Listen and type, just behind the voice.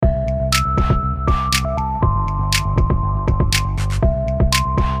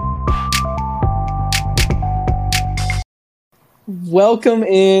Welcome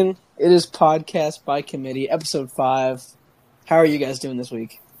in. It is Podcast by Committee, episode 5. How are you guys doing this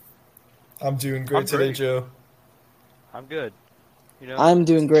week? I'm doing great today, Joe. I'm good. I'm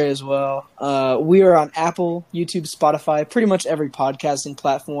doing great as well. We are on Apple, YouTube, Spotify, pretty much every podcasting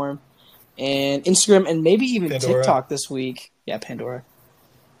platform, and Instagram, and maybe even Pandora. TikTok this week. Yeah, Pandora.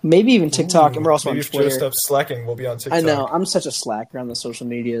 Maybe even TikTok, and we're also on maybe Twitter. if Joe stops slacking, we'll be on TikTok. I know. I'm such a slacker on the social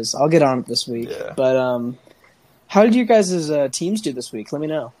medias. I'll get on it this week. Yeah. But how did you guys' teams do this week? Let me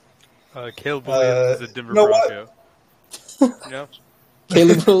know. Caleb Williams is a Denver know Bronco.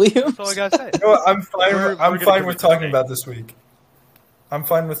 Caleb Williams? That's all I gotta say. You know what? I'm fine. We're I'm gonna fine give with it talking today. about this week. I'm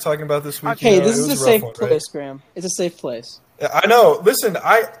fine with talking about this week. Hey, You know, this it is a was safe rough place, Graham. It's a safe place. Right? I know. Listen,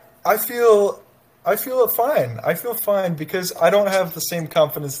 I feel fine. I feel fine because I don't have the same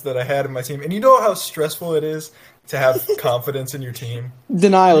confidence that I had in my team. And you know how stressful it is to have confidence in your team.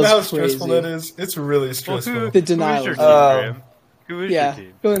 Denial You know how is crazy. stressful that is. It's really stressful. The denial Who is is your team, Graham? Who is yeah. your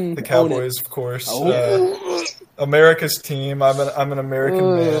team? Go ahead and The own Cowboys, it. of course. Oh. America's team. I'm an American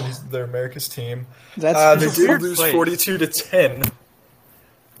Ugh. man. They're America's team. That's They It's a did weird lose place. 42-10.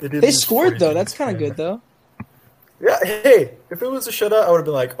 They scored though. That's kind of good though. Yeah. Hey, if it was a shutout, I would have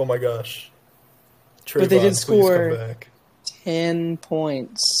been like, "Oh my gosh." But they did Trayvon, please score- come back. 10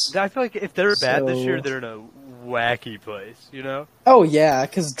 points. I feel like if they're bad this So- year, they're in a wacky place. You know, Oh yeah,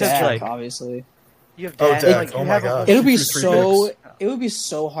 because Dak like- obviously. you have Oh, Dak. Dak. Like, Oh you my have a gosh. whole- It'll be Two, three so. picks. It would be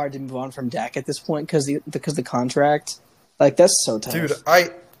so hard to move on from Dak at this point because the contract. Like that's so tough. Dude,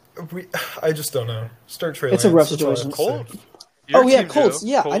 I just don't know. Start Trey It's a rough Lance. That's all I situation. have to Colts. say. Your Oh yeah, team, Colts. Joe.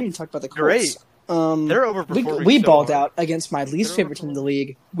 Yeah, Colts. I didn't talk about the Colts. Great. They're overperforming. We so balled hard. out against my least They're favorite team in the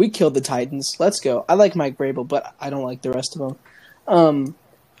league. We killed the Titans. Let's go. I like Mike Vrabel, but I don't like the rest of them.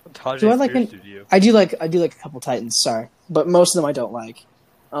 Tajay Do I like Spears an- studio. I do like a couple Titans. Sorry, but most of them I don't like.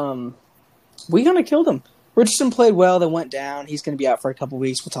 We gonna kill them. Richardson played well. Then went down. He's gonna be out for a couple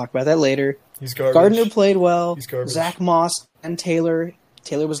weeks. We'll talk about that later. He's garbage. Gardner played well. He's garbage. Zach Moss and Taylor.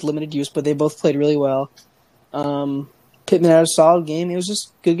 Taylor was limited use, but they both played really well. Pittman had a solid game. It was just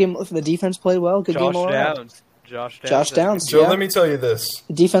a good game. The defense played well. Good game all around. Josh Josh Downs. Joe, Yeah. let me tell you this.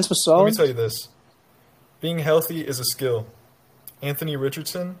 The defense was Let me solid. tell you this. Being healthy is a skill. Anthony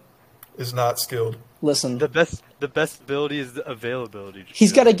Richardson is not skilled. Listen, The best ability is the availability.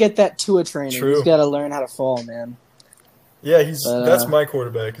 he's got to get that Tua training. True. He's got to learn how to fall, man. Yeah, But, that's my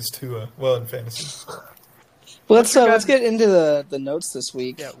quarterback is Tua. Well, in fantasy. But What's your let's guys- get into the notes this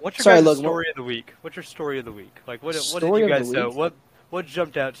week. Yeah. What's your Sorry, guys' Logan, story of the week? What's your story of the week? Like what did Story you of guys the know? week? What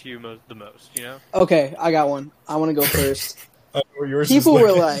jumped out to you the most? You know. Okay, I got one. I want to go first. Yours people is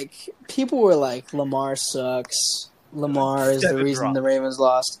were like, Lamar sucks. Lamar is the 7 reason drops. the Ravens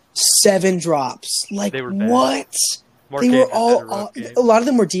lost. 7 drops. Like They were bad. what? Mark They were Andrews had a all. rough game. A lot of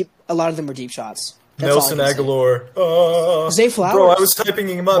them were deep. A lot of them were deep shots. That's Nelson all I can say. Aguilar. Zay Flowers. Bro, I was typing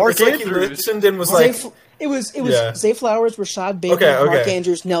him up. Mark It's like he Andrews. listened and was Zay like... Fl- it was Yeah. Zay Flowers, Rashad Bateman, Okay. Mark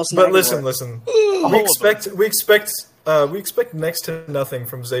Andrews, Nelson. But Aguilar. listen. All We of expect next to nothing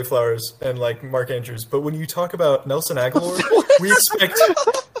from Zay Flowers and like Mark Andrews. But when you talk about Nelson Aguilar, we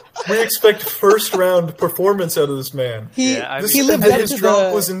expect first round performance out of this man. He Yeah, I This, he mean- lived and up his to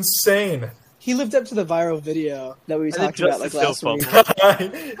drop was the insane. he lived up to the viral video that we then talked about like Justice last Hill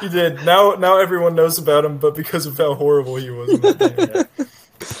week. He did. Now everyone knows about him, but because of how horrible he was. In that game.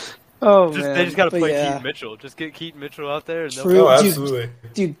 Oh man, They just got to But play yeah. Keaton Mitchell. Just get Keaton Mitchell out there. And True. Oh, Dude, absolutely.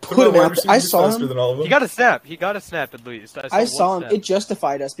 Dude, Put put him him on out wide there. I receiver, saw faster him. than all of them. He got a snap. He got a snap at least. I saw him. one snap. It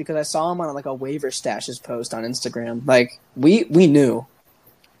justified us because I saw him on like a waiver stashes post on Instagram. Like we knew.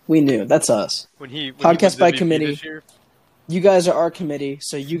 That's us. when he Podcast wins by MVP committee. this year. You guys are our committee,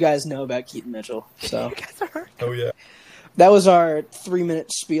 so you guys know about Keaton Mitchell. So Oh yeah. that was our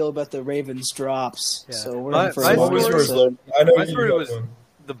 3-minute spiel about the Ravens drops. Yeah. So we're My- in for my a long story- episode. I know My you story got was- one.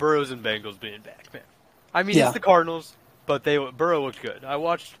 The Burrows and Bengals being back, man. I mean, Yeah. it's the Cardinals, but Burrow looked good. I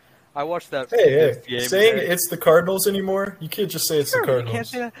watched that Hey, game. saying today. it's the Cardinals anymore? You can't just say it's Sure, the you Cardinals. can't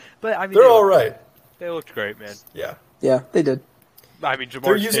say that, but I mean, They're all right. They looked great, man. Yeah. Yeah, they did. I mean,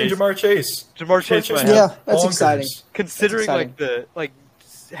 They're using Jamar Chase. Jamar Chase might have, Yeah, that's bonkers. exciting. considering That's like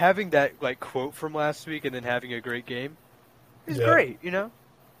having that like quote from last week and then having a great game is Yeah. great. You know,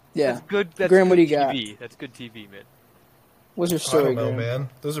 Yeah. that's good. That's Graham, good what do you got? TV. That's good TV, man. What's your I story, don't know, Graham? man.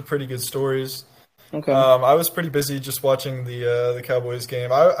 Those are pretty good stories. Okay. I was pretty busy just watching the Cowboys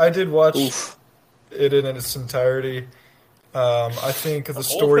game. I did watch Oof. it in its entirety. I think the whole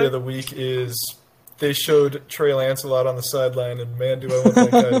story thing? of the week is they showed Trey Lance a lot on the sideline, and man, do I want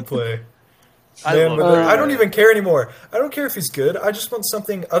that guy to play. I Man, love but that. I don't even care anymore. I don't care if he's good. I just want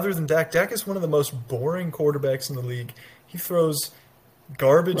something other than Dak. Dak is one of the most boring quarterbacks in the league. He throws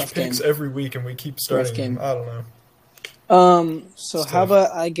garbage Rough picks game. every week, and we keep starting game. him. I don't know. So how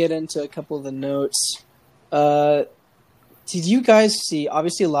about I get into a couple of the notes? Did you guys see,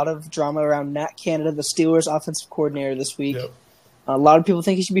 obviously, a lot of drama around Matt Canada, the Steelers' offensive coordinator this week? Yep. A lot of people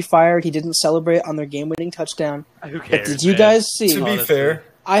think he should be fired. He didn't celebrate on their game-winning touchdown. Who But cares? did you man? guys see? To be Honestly. fair,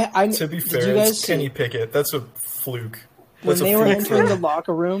 Did you guys it's Kenny see Pickett. That's a fluke. when That's a they were fluke entering throw. the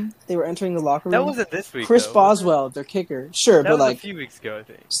locker room? They were entering the locker room. That wasn't this week. Chris though. Boswell, their kicker. Sure, That but was like, a few weeks ago, I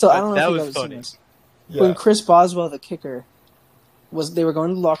think. still, I But don't know that if you was guys have seen funny. this. Yeah. When Chris Boswell, the kicker, they were going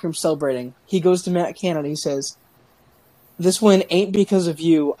to the locker room celebrating. He goes to Matt Canada. He says, "This win ain't because of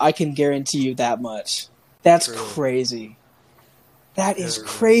you. I can guarantee you that much." That's True. crazy. That is True.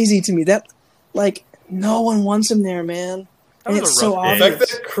 crazy to me. That, like, no one wants him there, man. That And was it's a so rough The game. obvious.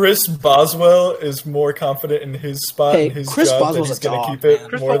 fact that Chris Boswell is more confident in his spot Hey, and his Chris job Boswell's that he's a going dog, to keep it man.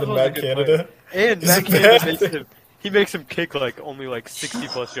 Chris more than Boswell's a Matt good Canada. And is Matt a Canada bad makes him kick like only like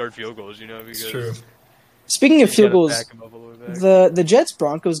 60+ yard field goals. You know, because It's true. Speaking of he's field gotta goals, back him up a little bit. the Jets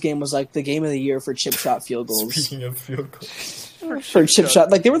Broncos game was like the game of the year for chip shot field goals. Speaking of field goals, For chip shot,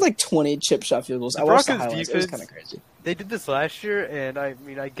 like, there were like 20 chip shot field goals. The I watched the Broncos highlights. It was defense- kind of crazy. They did this last year, and I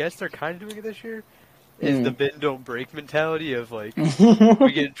mean, I guess they're kind of doing it this year. Is the bend don't break mentality of like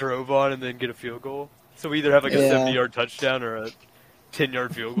we get drove on and then get a field goal. So we either have like a Yeah. 70-yard touchdown or a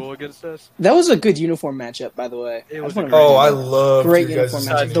 10-yard field goal against us. That was a good uniform matchup, by the way. It I was just a wanna great- oh, mention I that. love Great your guys'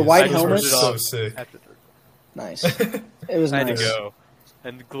 uniform matchup. minis. The white Those were helmets? so sick. After third. Nice. It was I had nice. to go,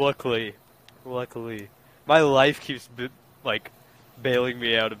 and luckily, my life keeps bailing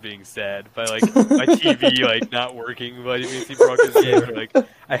me out of being sad by like my TV like not working. But if you see Broncos game, like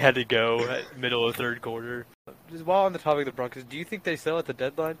I had to go at middle of third quarter. Just while on the topic of the Broncos, do you think they sell at the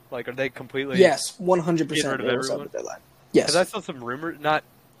deadline? Like, are they completely? Yes, 100% Getting rid of they will sell everyone? the deadline. Because Yes. I saw some rumors, not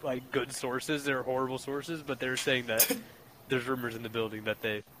like good sources, they're horrible sources, but they're saying that there's rumors in the building that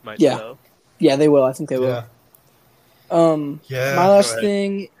they might Yeah. sell. Yeah, they will. I think they will. Yeah. Yeah. My last Go ahead.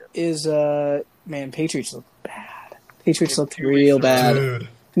 thing is, man, Patriots look bad. Patriots look 2 weeks real in a bad. Dude.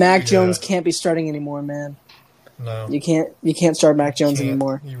 Mac Yeah. Jones can't be starting anymore, man. No. You can't start Mac Jones Can't.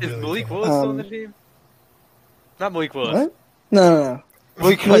 anymore. You Is really Malik can't. Willis still on the team? Not Malik Willis. What? No.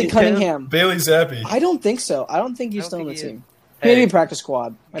 Malik Cunningham. Bailey Zappi. I don't think so. I don't think he's I still don't on the think he team. Hey, Maybe practice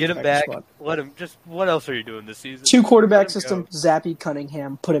squad. Might get be him practice back. squad. Let him. Just what else are you doing this season? 2 quarterback Let him system, go. Zappy,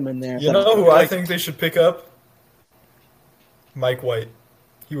 Cunningham, put him in there. You know who I think they should pick up? Mike White.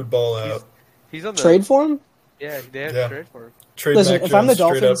 He would ball out. He's on the Trade for him? Yeah, they have Yeah. to trade for him. Trade Listen, Mac if I'm the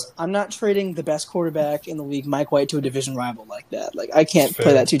Jones straight Dolphins, up. I'm not trading the best quarterback in the league, Mike White, to a division rival like that. Like, I can't Fair.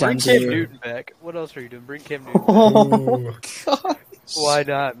 play that 2 Bring times a Cam year. Newton back. What else are you doing? Bring Cam Newton. back. Oh, Ooh. God. Why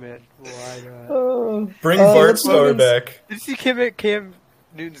not, man? Why not? Oh. Bring Uh, Bart let's move Starr in- back. Did you see Cam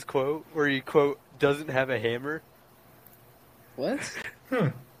Newton's quote where he quote doesn't have a hammer? What?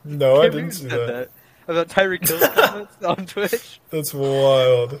 No, I Cam didn't Newton see said that. about Tyreek Hill's comments on Twitch. That's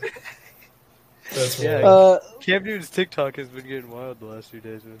wild. That's Yeah. wild. Cam Newton's TikTok has been getting wild the last few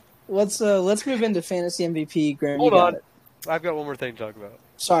days, man. Let's move into fantasy MVP. Graham, Hold you got on. it. I've got one more thing to talk about.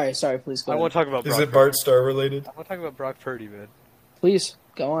 Sorry, please go I ahead. want to talk about Is Brock it Bart Starr related? Purdy. I want to talk about Brock Purdy, man. Please,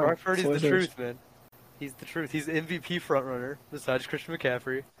 go on. Brock Purdy's Floor the is yours. truth, man. He's the truth. He's the MVP frontrunner besides Christian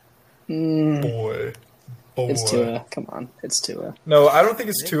McCaffrey. Mm, Boy. it's Tua. Come on, it's Tua. No, I don't think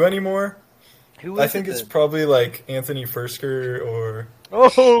it's two anymore. Who I is think it it's then? probably like Anthony Fursker or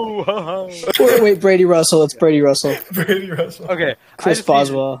Oh, Wait, Brady Russell. It's Brady Russell. Brady Russell. okay. Chris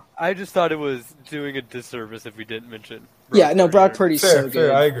Boswell. I just thought it was doing a disservice if we didn't mention. Yeah, no, Brock Purdy. Purdy's Fair, so fair.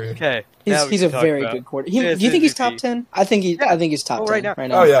 good. I agree. Okay, now we He's a can talk very about- good quarter. Yeah, Do you think he's top MVP. 10? I think he's top Oh, 10 right now. right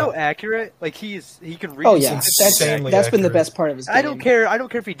now. Oh, yeah. So accurate. Like he can read. Oh the yeah, defense. insanely that's been the accurate. best part of his game. I don't care. I don't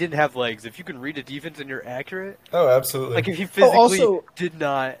care if he didn't have legs. If you can read a defense and you're accurate, Oh, absolutely. like if he physically also- did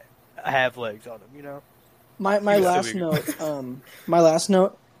not have legs on him, you know. My He's last doing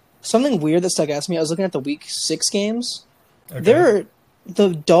note. Something weird that stuck out to me. I was looking at the Week 6 games. Okay. The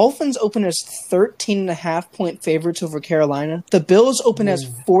Dolphins open as 13.5-point favorites over Carolina. The Bills open as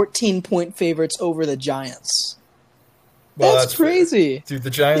 14-point favorites over the Giants. Well, that's fair. crazy. Dude, the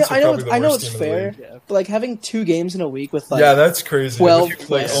Giants Yeah, are probably the I know worst it's team in the fair, league. Yeah. but like having 2 games in a week with like Yeah, that's crazy. 12 With, like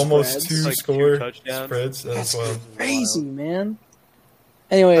plus almost spreads. two Like, 2 score touchdowns. spreads. That's wild. crazy, man.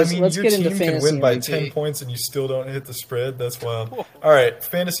 I Anyways, mean, let's your get team into can fantasy win by MVP. 10 points and you still don't hit the spread. That's wild. All right,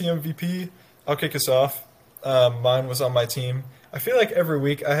 fantasy MVP. I'll kick us off. Mine was on my team. I feel like every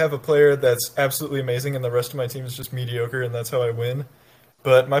week I have a player that's absolutely amazing and the rest of my team is just mediocre, and that's how I win.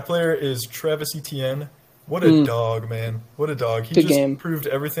 But my player is Travis Etienne. What a dog, man. What a dog. He Good just game. proved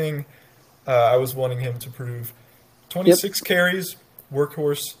everything I was wanting him to prove. 26 carries,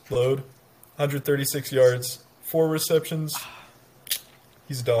 workhorse load, 136 yards, 4 receptions.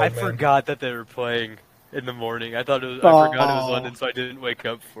 He's a dog, I man. forgot that they were playing in the morning. I thought I forgot it was London, so I didn't wake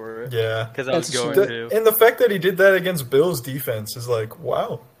up for it. Yeah. Because I was That's a going shame. to. And the fact that he did that against Bills defense is like,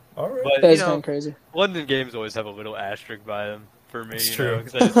 wow. All right. But, That is kind of crazy. London games always have a little asterisk by them for me, It's you know, true.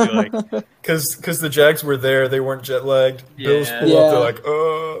 because I just feel like, Because the Jags were there, they weren't jet lagged. Yeah. Bills pull Yeah. up, they're like,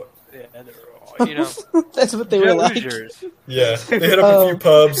 yeah, they're all, you know, That's what they were like. Hoosiers. yeah. They hit up a few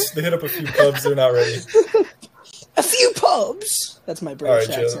pubs. They're not ready. A few pubs. That's my All right,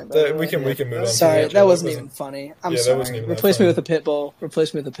 British Joe. accent. by the We way. can move on. Sorry, Joe. that wasn't even funny. I'm Yeah, that sorry. wasn't even that Replace me funny. with a pit bull.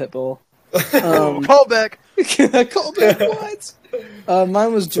 Replace me with a pit bull. Call back. Call back what?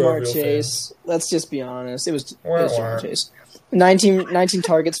 Mine was For our Jamar real Chase. Let's just be honest. It was Wah, wah. Jamar Chase. 19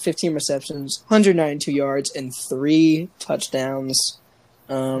 targets, 15 receptions, 192 yards, and 3 touchdowns.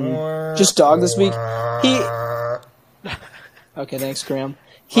 Just dog this week. Okay, thanks, Graham.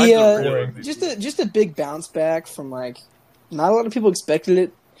 He just a big bounce back from like not a lot of people expected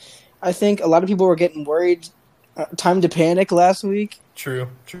it. I think a lot of people were getting worried. Time to panic last week. True.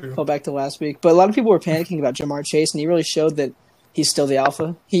 Go back to last week, but a lot of people were panicking about Jamar Chase, and he really showed that he's still the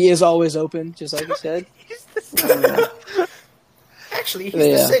alpha. He is always open, just like he said. Actually, he's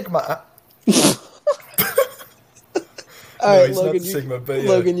Yeah. the Sigma. All right, he's Logan, not the Sigma, but yeah.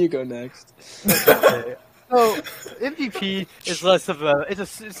 Logan, you go next. So MVP is less of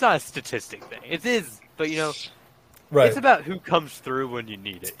it's not a statistic thing. It is, but you know, Right. it's about who comes through when you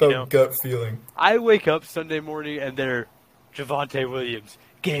need it. About You know, gut feeling. I wake up Sunday morning and they're Javonte Williams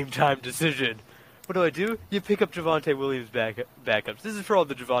game time decision. What do? You pick up Javonte Williams backups. This is for all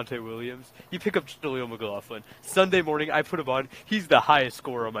the Javonte Williams. You pick up Jaleel McLaughlin. Sunday morning, I put him on. He's the highest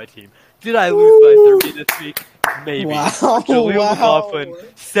scorer on my team. Did I lose by 30 this week? Maybe. Wow. Jaleel Wow. McLaughlin,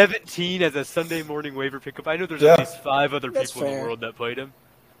 17 as a Sunday morning waiver pickup. I know there's Yeah. at least 5 other That's people in fair. the world that played him.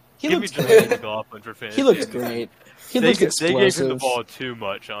 He Give me looked Jaleel McLaughlin for fantasy. He looked great. He They looked gave him the explosive. ball too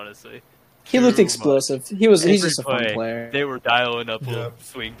much, honestly. He looked Too much. explosive. He's Every just a fun play, player. They were dialing up Yeah. little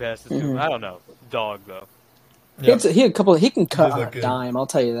swing passes to him. I don't know. Dog, though. Yeah. He had a couple. He can cut He on looked a good. dime. I'll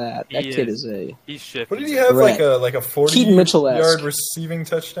tell you that. That He kid is. is a. He's shifty. What did he have? Right. Like a 40 Keaton Mitchell-esque. yard receiving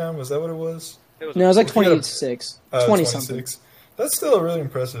touchdown? Was that what it was? It was No, it was like He had a- 26, 20 something. 26. That's still really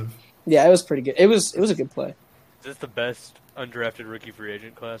impressive. Yeah, it was pretty good. It was a good play. Is this the best undrafted rookie free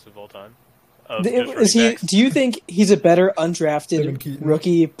agent class of all time? Of Is just he? running backs? Do you think he's a better Devin undrafted Keaton.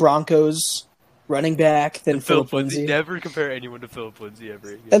 rookie Broncos running back than Philip Lindsay? Never compare anyone to Philip Lindsay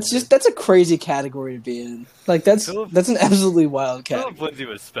ever again. That's a crazy category to be in. Like that's an absolutely wild category. Philip Lindsay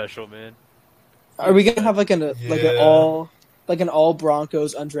was special, man. Are we gonna have like an Yeah. all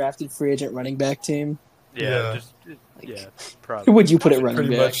Broncos undrafted free agent running back team? Yeah, Yeah. Who probably. would you put at running Pretty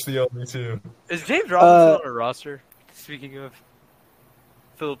back? much the only two. Is James Robinson on a roster? Speaking of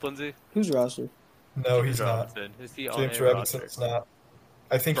Philip Lindsay, Who's roster? No, James he's not. Robinson. Is he on James a Robinson's roster? not.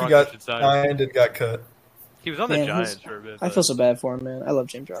 I think he Broncos got should sign him. signed and got cut. He was on the Man, Giants for a bit. I but feel so bad for him, man. I love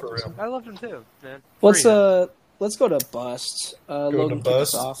James For Robinson. real. I loved him too, man. Let's Free him. let's go to bust. Logan, to kick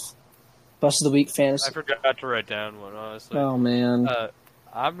us bust? off. Bust of the week I fantasy. forgot to write down one, honestly. Oh man.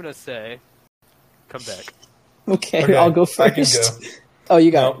 I'm gonna say, come back. Okay, I'll go I can first. go. Oh, you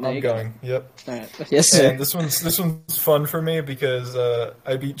got No, it. No, I'm you got going. Yep. it. All right. Yes, sir. And this one's fun for me because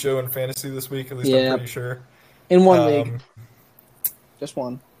I beat Joe in fantasy this week. At least Yeah. I'm pretty sure. In one league, just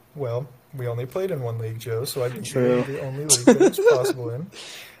one. Well, we only played in one league, Joe, so I beat you True. in the only league that it's possible in.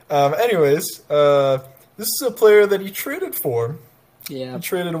 Anyways, this is a player that he traded for. Yeah. He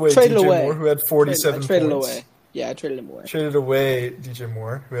traded away Traded DJ away. Moore, who had 47 I traded points. away. Yeah, I traded him away. Traded away DJ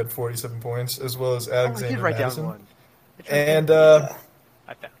Moore, who had 47 points, as well as Oh, I Alexander did write Madison. down one. And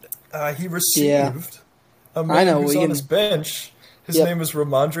I found it. he received a man I know, who's we on can- his bench. His Yep. name is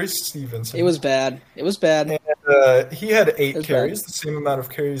Ramondre Stevenson. It was bad. It was bad. And, he had 8 was carries, the same amount of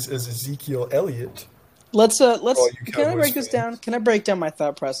carries as Ezekiel Elliott. Let's you can I Cowboys break this fans. down? Can I break down my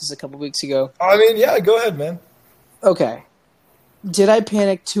thought process a couple weeks ago? I mean, yeah, go ahead, man. Okay. Did I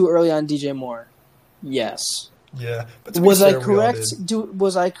panic too early on DJ Moore? Yes. Yeah. But to be Was I fair, we all correct? did.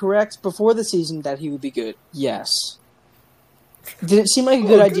 Was I correct before the season that he would be good? Yes. Did it seem like a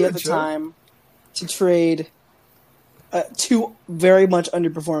good Oh, idea good, at the Joe. time to trade 2 very much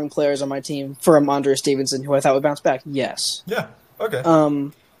underperforming players on my team for Ramondre Stevenson, who I thought would bounce back? Yes. Yeah, okay.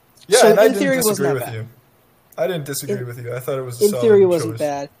 Yeah, and I in didn't theory, it wasn't disagree that with bad. you. I didn't disagree with you. I thought it was a In solid theory, it wasn't choice.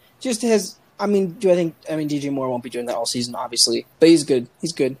 bad. Just has. I mean, DJ Moore won't be doing that all season, obviously, but he's good.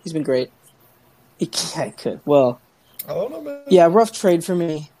 He's good. He's been great. He could. Well, I don't know, man. yeah, rough trade for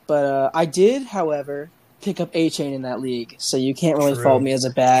me, but I did, however, pick up A-Chain in that league, so you can't really True. fault me as a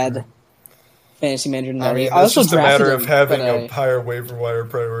bad fantasy manager than I mean, I that's also just a drafted matter him, of having but a higher waiver wire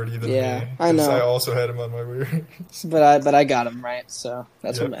priority than Yeah, me. I 'Cause know. I also had him on my waivers. but I got him right, so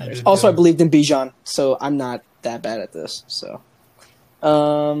that's Yep, what you matters. did Also, get I him. believed in Bijan, so I'm not that bad at this. So,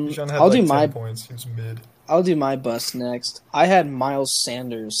 Bijan had I'll like do 10 points. He was mid. I'll do my bust next. I had Miles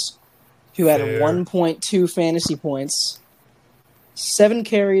Sanders, who had Fair. 1.2 fantasy points, 7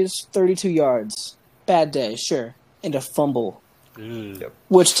 carries, 32 yards. Bad day, sure, and a fumble, Yep.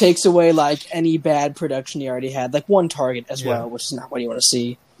 which takes away like any bad production he already had, like 1 target as Yeah. well, which is not what you want to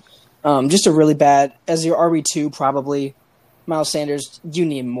see. Just a really bad as your RB2 probably. Miles Sanders, you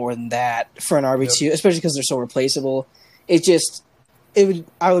need more than that for an RB2, especially because they're so replaceable.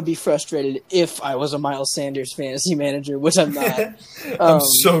 I would be frustrated if I was a Miles Sanders fantasy manager, which I'm not. I'm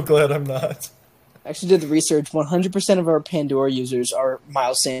so glad I'm not. I actually did the research. 100% of our Pandora users are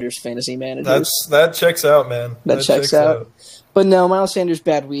Miles Sanders fantasy managers. That checks out, man. That checks out. But no, Miles Sanders,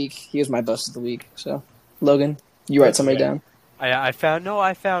 bad week. He was my bust of the week. So, Logan, you write somebody down. I found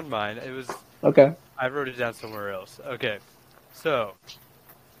mine. It was Okay. I wrote it down somewhere else. Okay, so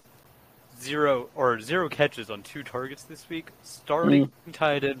zero catches on 2 targets this week. Starting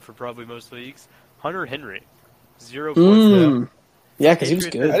tight end for probably most leagues. Hunter Henry, 0 points. Yeah, because he was I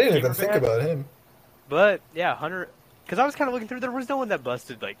good. didn't even think about him. But yeah, Hunter. Because I was kind of looking through. There was no one that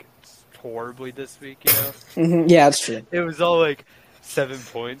busted like horribly this week. You know. Yeah, that's true. It was all like 7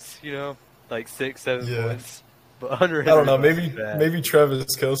 points. You know, like 6, 7 points. But Hunter Henry I don't know. busted bad. Maybe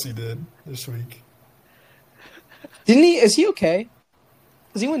Travis Kelce did this week. Didn't he? Is he okay?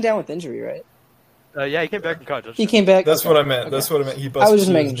 Because he went down with injury, right? Yeah, he came back from college. He came back. That's okay. what I meant. Okay. That's what I meant. He busted I was just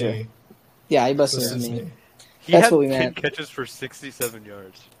his making sure. knee. Yeah, he busted Busted his his knee. knee. He That's had what we 10 meant. catches for 67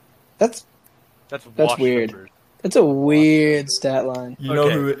 yards. That's That's weird. Numbers. That's a weird stat line. You know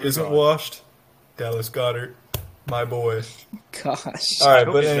Okay, who moving isn't on. washed? Dallas Goedert, my boy. Gosh. All right,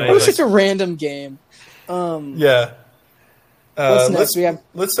 hope but he's That anyway, was such a random game. yeah. What's next? We have.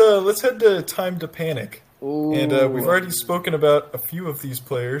 Let's head to time to panic. Ooh. And we've already spoken about a few of these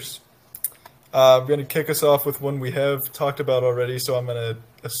players. I'm going to kick us off with one we have talked about already, so I'm going to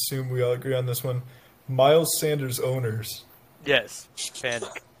assume we all agree on this one. Miles Sanders owners. Yes,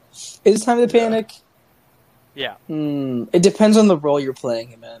 panic. Is it time to panic? Yeah. It depends on the role you're playing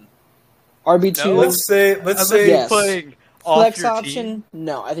him in. RB2. No. Let's say Yes. Playing off Flex your option? team.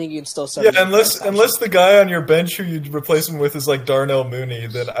 No, I think you can still sell. yeah, unless the guy on your bench who you replace him with is like Darnell Mooney,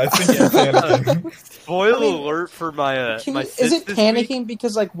 then I think you're panicking. Spoiler I mean, alert for my my is it this panicking week.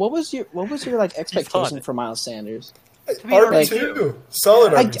 because like what was your like expectation fun. for Miles Sanders? RB2,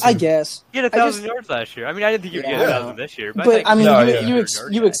 solid RB2. I guess. He had I 1,000 just- yards last year. I mean, I didn't think he'd get Yeah. 1,000 this year, but, But I mean, No, you yeah.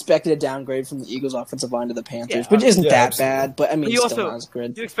 you expected a downgrade from the Eagles' offensive line to the Panthers, Yeah, which isn't yeah, that absolutely. bad. But I mean, you still also not as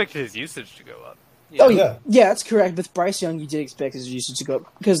good. you expected his usage to go up. Oh Yeah. yeah, that's correct. With Bryce Young, you did expect his usage to go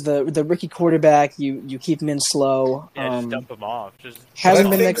up because the rookie quarterback, you keep him in slow. Yeah, just dump him off. Just hasn't I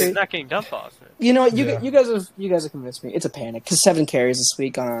been think that he's great. not getting dumped off. Man. You know what? Yeah. You guys have convinced me. It's a panic because 7 carries this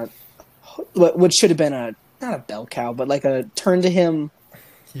week on what should have been not a bell cow, but like a turn to him.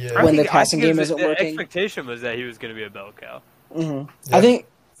 Yeah. When the passing game isn't the working. expectation was that he was going to be a bell cow. Mm-hmm. Yeah. I think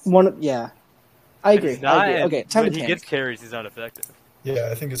I agree. He's not, I agree. Okay, time when to he panic. gets carries, he's not effective. Yeah,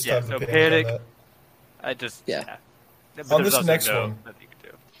 I think it's Yeah, time so to panic. on that. I just Yeah. But On there's this also next no one. nothing you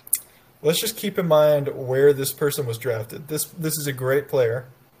can do. Let's just keep in mind where this person was drafted. This is a great player.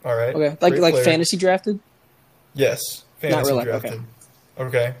 All right. Okay, Great like player. fantasy drafted. Yes, fantasy real life, drafted.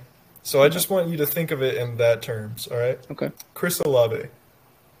 Okay. So I just want you to think of it in that terms. All right. Okay. Chris Olave.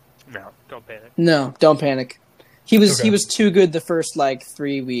 No, don't panic. No, don't panic. He was Okay. too good the first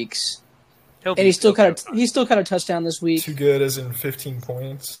 3 weeks, He'll and be he still okay. caught a touchdown this week. Too good as in 15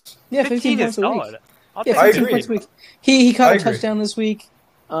 points. Yeah, 15 is points a week. solid. I'll Yeah, take 15 it. agree. points a week. He caught I a agree. touchdown this week.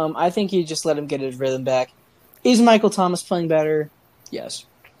 I think you just let him get his rhythm back. Is Michael Thomas playing better? Yes.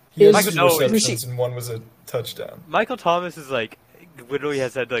 He has Is- 2 no, receptions and one was a touchdown. Michael Thomas is literally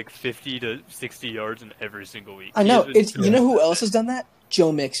has had 50 to 60 yards in every single week. I know. He has been- You know who else has done that?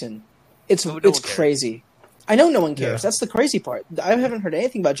 Joe Mixon. It's No one cares. crazy. I know no one cares. Yeah. That's the crazy part. I haven't heard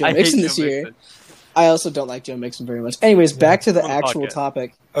anything about Joe I hate Mixon Joe this year. Mixon. I also don't like Joe Mixon very much. Anyways, back to the On the actual podcast.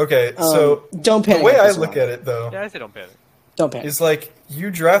 topic. Okay, so Don't the panic. way at I this look one. at it, though, Yeah, I say don't panic. Don't panic. is you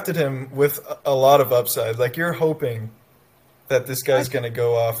drafted him with a lot of upside. You're hoping that this guy's going to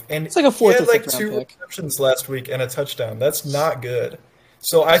go off. And It's like a fourth he or had fifth 2 round pick. receptions last week and a touchdown. That's not good.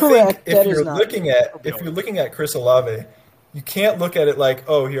 So I Correct, think that if is you're not looking at Chris Olave, you can't look at it like,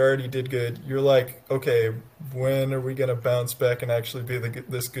 oh, he already did good. You're like, okay, when are we going to bounce back and actually be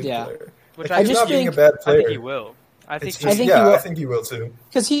this good Yeah. player? Which He's just not being a think- bad I player. think he will. I think It's he just, I think yeah, he will. I think he will too.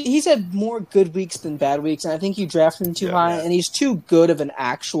 Because he's had more good weeks than bad weeks, and I think you drafted him too Yeah. high, Yeah. and he's too good of an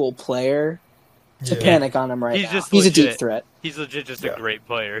actual player to Yeah. panic on him right He's now. just He's a legit. deep threat. He's legit just Yeah. a great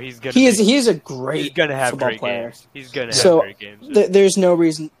player. He's gonna. He is a He's great gonna have football great player. games. He's gonna have So great games. there's no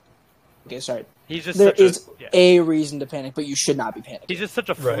reason. Okay, sorry. He's just There such is a. Yeah. a reason to panic, but you should not be panicking. He's just such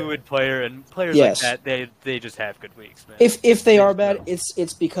a Right. fluid player, and players Yes. like that, they just have good weeks, man. If they are just bad, know.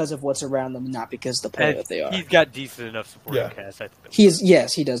 it's because of what's around them, not because of the player And that they are. he's got decent enough supporting Yeah. cast. I think.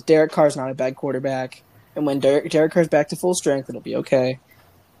 He does. Derek Carr's not a bad quarterback, and when Derek Carr's back to full strength, it'll be okay.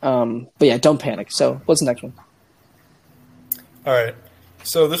 But yeah, don't panic. So what's the next one? All right.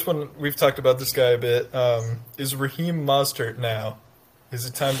 So this one, we've talked about this guy a bit. Is Raheem Mostert now? Is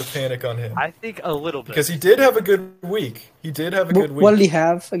it time to panic on him? I think a little bit Because he did have a good week. He did have a good week. What did he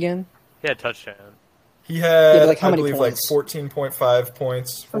have again? He had a touchdown. He had, but, like, how I many believe, points? like 14.5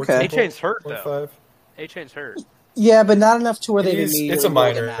 points. Okay. A-Chain's hurt, though. 14.5. A-Chain's hurt. Yeah, but not enough to where they It's immediately a ruled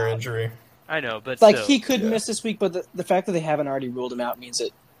minor him out. injury. I know, but Like still. he could Yeah. miss this week, but the fact that they haven't already ruled him out means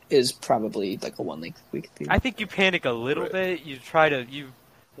it is probably like a 1 week thing. I think you panic a little Right. bit. You try to look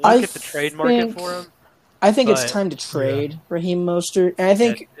I at the trade market think- for him. I think it's But- time to trade Raheem Mostert, and I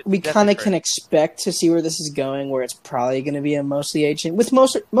think Yeah, it's we definitely kind of trade. can expect to see where this is going, where it's probably going to be a mostly agent. With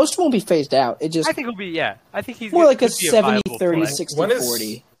Mostert won't be phased out. It just I think he'll be, yeah. I think he's more gonna, like a could be 70, viable 30, play. 60, When is-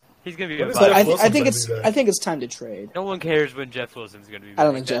 40. He's going to be when a is But viable Jeff I Wilson think gonna it's do that? I think it's time to trade. No one cares when Jeff Wilson's going to be I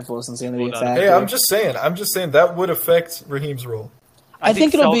don't back. think Jeff Wilson's going to be a Well, factor. Hey, I'm just saying that would affect Raheem's role. I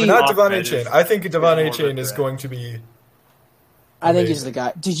think it'll be- Selvin Not Devon Ahmed A-Chain. is- I think Devon more of a A-Chain is threat. going to be... I think he's amazing. the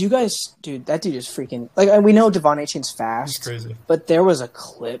guy. Did you guys, dude? That dude is freaking like. We know Devon Achane's He's fast, crazy. but there was a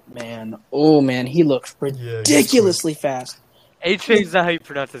clip, man. Oh man, he looked he's ridiculously fast. A-Chain's not how you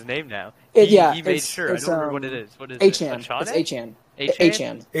pronounce his name now. He Made it's- sure. it's, I don't remember what it is. What is Achan. it? Achane? It's Achan. A-Chan?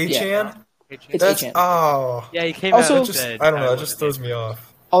 Achan. A-Chan? Yeah. It's It's That's... Achan. Oh. Yeah, he came Also- out and Just, said, I don't know. That wasn't just throws it. me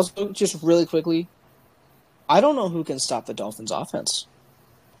off. Also, just really quickly, I don't know who can stop the Dolphins' offense.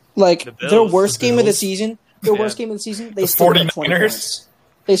 Like The their Bills. worst The game of the Bills. season. Their Yeah. worst game of the season. They The still put up 20 49ers? points.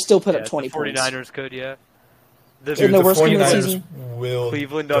 They still put Yeah, up 20 the points. 49ers could, yeah. The, In Dude, the the worst game of the 49ers season. will...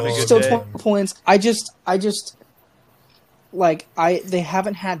 Cleveland on a dog good Still day. 20 points. I just like they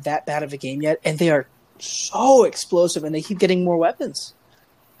haven't had that bad of a game yet, and they are so explosive, and they keep getting more weapons.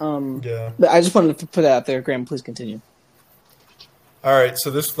 Yeah. But I just wanted to put that out there. Graham, please continue. All right, so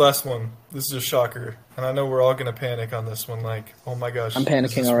this last one, this is a shocker, and I know we're all gonna panic on this one. Like, oh my gosh, I'm panicking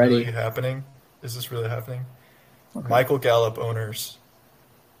is this already. Really happening? Is this really happening? Okay. Michael Gallup owners,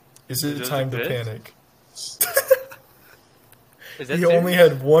 is it Does it time to exist? panic? Is that He serious? only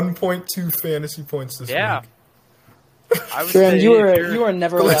had 1.2 fantasy points this Yeah. week. I would Graham, say you if you're- are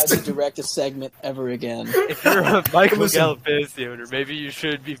never allowed to Listen. direct a segment ever again. If you're a Michael Listen. Gallup fantasy owner, maybe you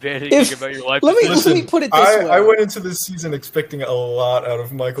should be panicking If- about your life. let me decisions. put it this way. I went into this season expecting a lot out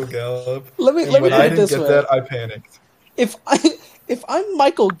of Michael Gallup. Let me and put when it I didn't this get way. that, I panicked. If I'm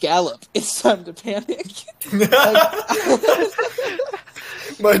Michael Gallup, it's time to panic.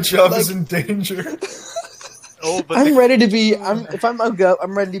 My job is like- in danger. Oh, but I'm ready to be. If I'm Michael Gallup,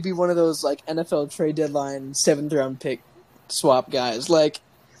 I'm ready to be one of those like NFL trade deadline 7th round pick swap guys. Like,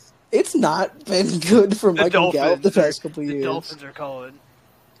 it's not been good for the Michael Gallup the past couple the years. Dolphins are calling.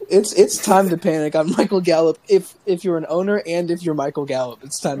 It's time to panic on Michael Gallup. If you're an owner and if you're Michael Gallup,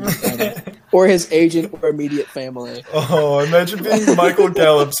 it's time to panic. Or his agent or immediate family. Oh, imagine being Michael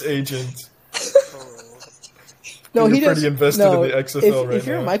Gallup's agent. No, You're he does. pretty invested no, in the XFL right if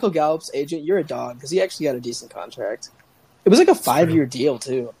you're now. Michael Gallup's agent, you're a dog because he actually got a decent contract. It was like a 5-year deal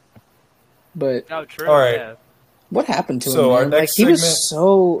too. But Oh, true. All right. Yeah. what happened to him? So our man? next like, he segment- was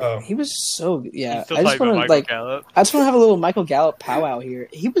so. Oh. He was so. Yeah, He's still I just talking about want to Michael like. Gallup. I just want to have a little Michael Gallup powwow here.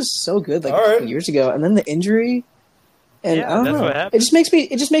 He was so good like All a right. couple years ago, and then the injury, and Yeah, I don't that's know. what It happened. just makes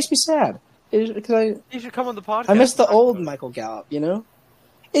me sad because You should come on the podcast. I miss the and talk old about it. Michael Gallup, you know.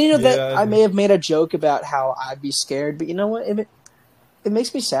 And you know that Yeah, I I do. may have made a joke about how I'd be scared, but you know what? It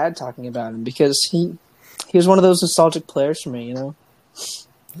makes me sad talking about him because he was one of those nostalgic players for me, you know.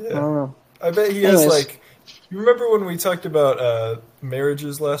 I Yeah. don't know. I bet he has, Anyways. like... You remember when we talked about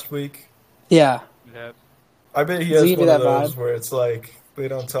marriages last week? Yeah, Yeah. I bet he Does has he give you one of that those vibe? where it's like, they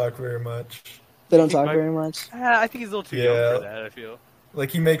don't talk very much. they don't think talk Mike- very much. I think he's a little too young Yeah. for that, I feel. Like,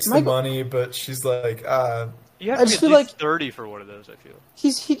 he makes the Michael- money, but she's like, You have I to be just at feel least like- 30 for one of those, I feel.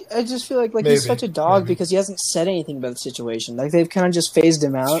 I just feel like Maybe, he's such a dog maybe. because he hasn't said anything about the situation. Like they've kind of just phased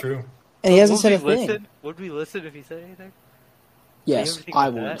him it's out, true. and he hasn't Would said a we thing. listen? Would we listen if he said anything? Yes, You ever think I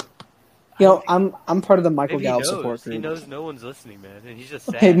about would. that? You know, I'm part of the Michael Maybe Gallup he knows. support He group. knows no one's listening, man, and he's just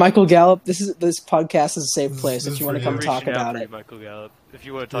sad. Hey, Michael Gallup, this podcast is a safe This place is if you want to for come you. talk Reaching out about for you, it. Michael Gallup. If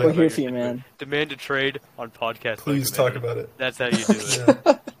you want to talk We're about here your for you, man. Demand a trade on podcast. Please Like a talk Man. about it. That's how you do it.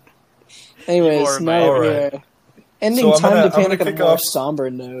 Yeah. You Anyways, are now my- we're Alright. ending So I'm time gonna- to I'm panic on gonna a kick more off- somber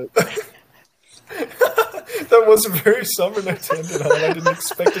note. That was a very summer note to end it on. I didn't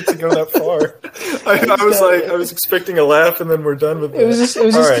expect it to go that far. I was expecting a laugh, and then we're done with it. It was just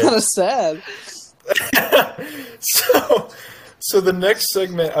kind of sad. So the next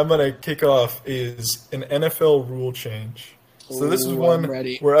segment I'm gonna kick off is an NFL rule change. So this is one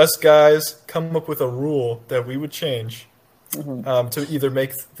where us guys come up with a rule that we would change to either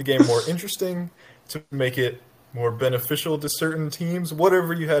make the game more interesting, to make it more beneficial to certain teams,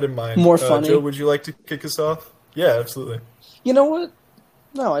 whatever you had in mind. More funny. Joe, would you like to kick us off? Yeah, absolutely. You know what?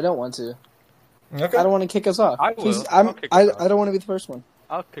 No, I don't want to. Okay. I don't want to kick us off. I will. I don't want to be the first one.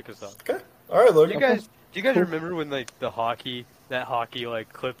 I'll kick us off. Okay. All right, Logan. Do you guys remember when like that hockey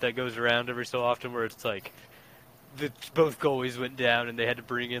like clip that goes around every so often where it's like both goalies went down and they had to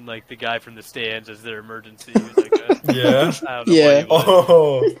bring in like the guy from the stands as their emergency? Like yeah. I don't know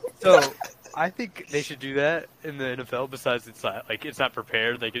Oh. So I think they should do that in the NFL. Besides, it's not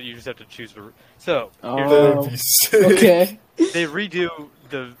prepared. Like you just have to choose. So That'd be sick. Okay. they redo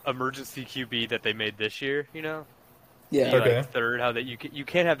the emergency QB that they made this year. You know. Yeah. Like Okay. third, how that you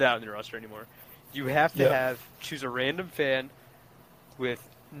can't have that on your roster anymore. You have to choose a random fan with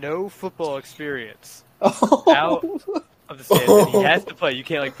no football experience out of the stands, and he has to play. You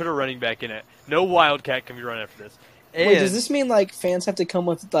can't like put a running back in it. No wildcat can be run after this. And, Wait, does this mean like fans have to come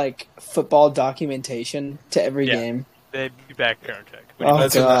with like football documentation to every game? They'd be background check.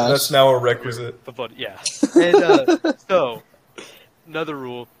 That's now a requisite. Football, yeah. And so another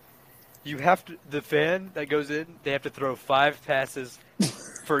rule. You have to. The fan that goes in, they have to throw 5 passes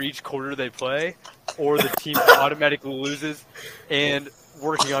for each quarter they play, or the team automatically loses. And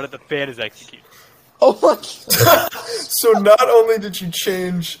working on it, the fan is executed. Oh my God. So not only did you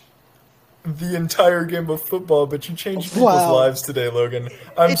change the entire game of football, but you changed people's lives today, Logan.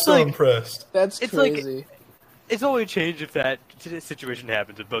 I'm so impressed. That's It's crazy. It's only changed if that situation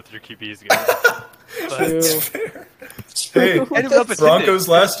happens if both your QBs go. That's fair. Hey, And Broncos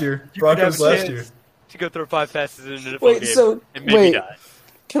last year. You could have Broncos a last chance year. to go throw 5 passes in an NFL Wait, game so and maybe die.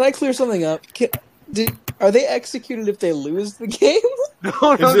 Can I clear something up? Are they executed if they lose the game?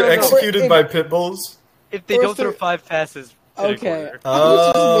 No, Is it executed by pit bulls? If they Or don't if throw they're- 5 passes in a quarter.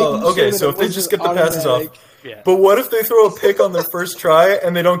 Okay, so if they just get the passes off. Yeah. But what if they throw a pick on their first try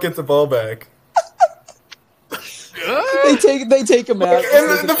and they don't get the ball back? They take them out.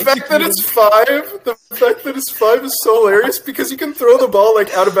 And the fact that it's 5 is so hilarious because you can throw the ball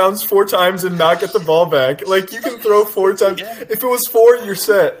like out of bounds 4 times and not get the ball back. Like you can throw 4 times. Yeah. If it was 4, you're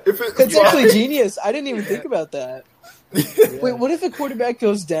set. That's actually genius. I didn't even think about that. Wait, what if a quarterback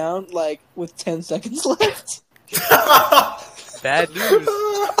goes down like with 10 seconds left? Bad news.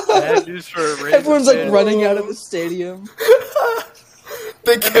 Bad news for a Ravens Everyone's like fan. running out of the stadium.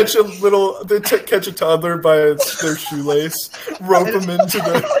 They catch catch a toddler by their shoelace, rope him into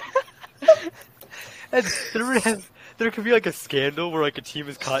the. And there could be like a scandal where like a team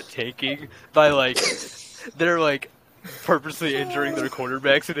is caught tanking by like they're like purposely injuring their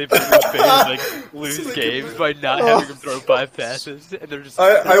quarterback so they put them in the and like lose games by not having them throw 5 passes, and they're just.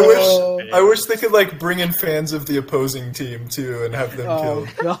 I wish they could like bring in fans of the opposing team too and have them killed.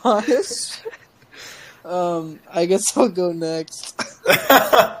 Oh gosh. I guess I'll go next.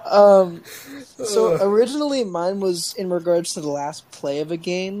 So originally mine was in regards to the last play of a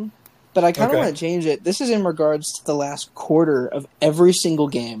game, but I kind of want to change it. This is in regards to the last quarter of every single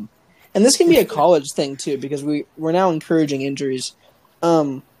game. And this can be a college thing too, because we're now encouraging injuries.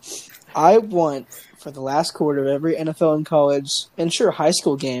 I want for the last quarter of every NFL and college, and sure high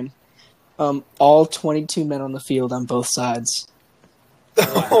school game, all 22 men on the field on both sides.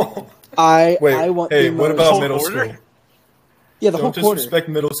 I want. Hey, what about middle quarter? school? Yeah, the whole Don't quarter. disrespect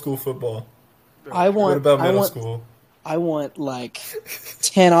middle school football. What about middle school? I want like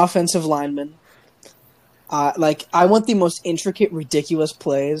 10 offensive linemen. I want the most intricate, ridiculous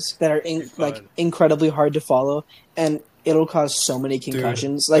plays that are incredibly hard to follow, and it'll cause so many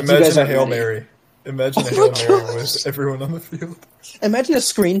concussions. Dude, like you guys imagine are a Hail ready. Mary. Imagine a Hail Mary with everyone on the field. Imagine a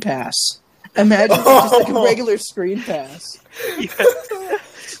screen pass. Imagine just like a regular screen pass.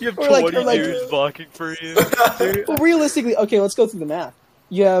 You have Or 20 like- dudes blocking for you. Well, realistically, okay, let's go through the math.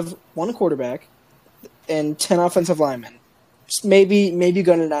 You have 1 quarterback and 10 offensive linemen. Just maybe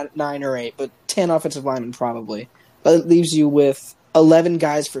go to 9 or 8, but 10 offensive linemen probably. But it leaves you with 11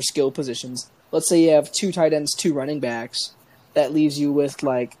 guys for skill positions. Let's say you have 2 tight ends, 2 running backs. That leaves you with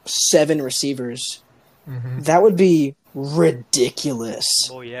like 7 receivers. Mm-hmm. That would be ridiculous.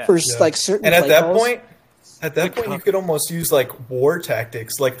 Oh, yeah. For like certain And at play that calls. point, you could almost use like war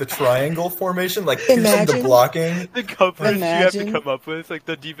tactics, like the triangle formation, like piercing the Imagine- blocking. The coverage you have to Imagine- come up with, like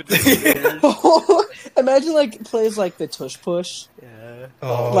the defensive players. Imagine like plays like the tush push. Yeah.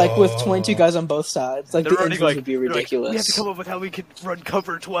 Like with 22 guys on both sides. Like They're the running intros would be they're ridiculous. we have to come up with how we can run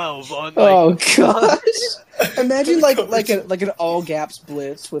cover 12 on. Oh gosh! Imagine like an all gaps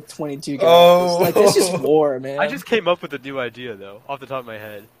blitz with 22 guys. Oh. Like this is war, man. I just came up with a new idea though, off the top of my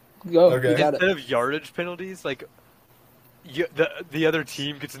head. Go. Okay. You got Instead it. of yardage penalties, like the other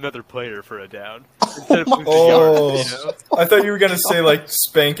team gets another player for a down instead of losing yards. You know? I thought you were gonna say like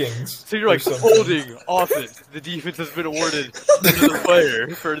spankings. So you're like or something. holding offense. The defense has been awarded another player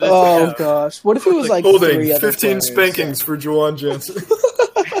for this. Oh down. gosh! What if it was like Holding 3 other 15 players? spankings for Juwan Jansen.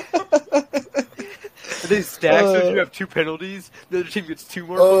 And they stack, so if you have 2 penalties, the other team gets 2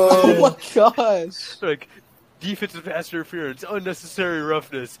 more. Oh penalties. my gosh! Like defensive pass interference, unnecessary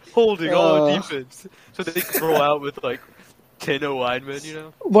roughness, holding all on defense, so they can roll out with like 10 linemen, you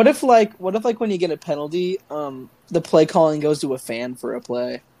know? What if like when you get a penalty, the play calling goes to a fan for a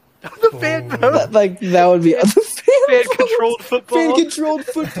play? The fan vote. Like that would be Fan controlled football. Fan controlled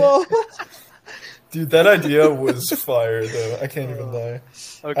football. Dude, that idea was fire, though. I can't even lie.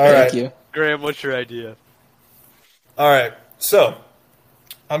 Okay, All right. Thank you. Graham, what's your idea? All right, so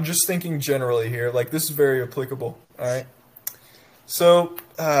I'm just thinking generally here. Like, this is very applicable. All right, so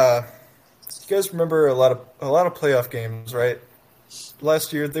you guys remember a lot of playoff games, right?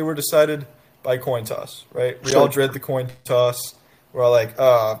 Last year they were decided by coin toss, right? We all dread the coin toss. We're all like,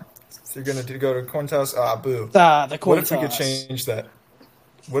 they're gonna go to coin toss. Boo. The coin What if we could toss. change that?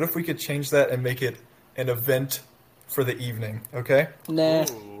 What if we could change that and make it an event for the evening? Okay. Nah.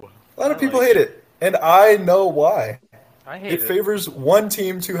 Ooh, A lot of people hate it, and I know why. I hate It it. favors one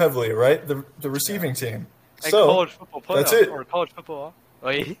team too heavily, right? The receiving team. Like So college football playoff, that's it. or college football.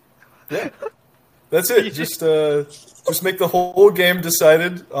 Wait. Yeah, that's it. Just make the whole game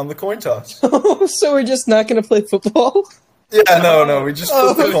decided on the coin toss. So we're just not gonna play football? Yeah, no, we just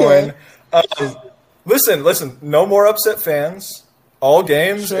flip the okay. coin. Listen. No more upset fans. All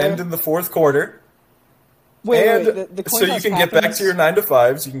games Sure. end in the fourth quarter. Wait, And the coin so you toss can get back happens- to your 9 to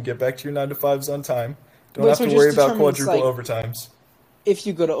 5s. You can get back to your 9 to 5s on time. Don't Wait, have so to it worry just about determines, quadruple like- overtimes. If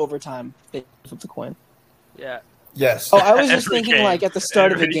you go to overtime, they flip the coin. Yeah. Yes. Oh, I was just Every thinking game. like at the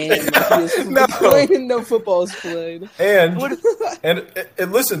start of the Every game, game. like, you just flip No. the coin and no football is played. And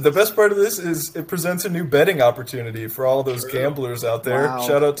listen, the best part of this is it presents a new betting opportunity for all those gamblers out there. Wow.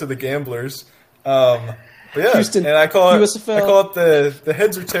 Shout out to the gamblers. But yeah, Houston, and I call USFL. it the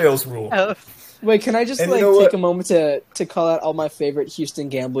heads or tails rule. Wait, can I just And you like know take what? a moment to call out all my favorite Houston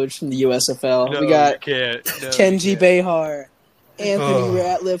gamblers from the USFL? No, We got you can't. No, Kenji you can't. Behar, Anthony Oh.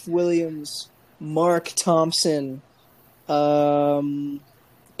 Ratliff Williams, Mark Thompson,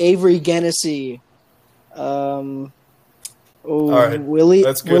 Avery Genesee, right. William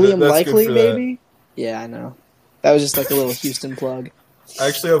That's good Likely, for that. maybe? Yeah, I know. That was just like a little Houston plug. I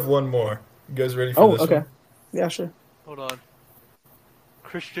actually have one more. You guys ready for Oh, this okay. one? Yeah, sure. Hold on.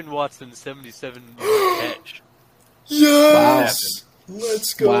 Christian Watson, 77 catch. Yes!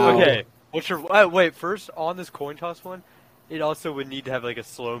 Let's go. Wow. Okay. What's your wait? First, on this coin toss one, it also would need to have like a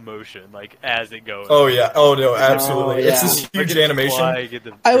slow motion, like as it goes. Oh, yeah. Oh, no, absolutely. Oh, It's yeah. this Like, huge it's animation. flag at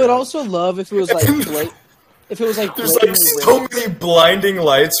the I would front. also love if it was like if it was like There's like blatantly so rigged. many blinding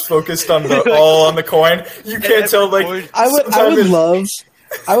lights focused on the all on the coin. You can't tell like Coin- I would sometimes love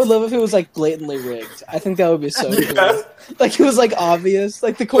if it was like blatantly rigged. I think that would be so Yeah. cool. Like it was like obvious.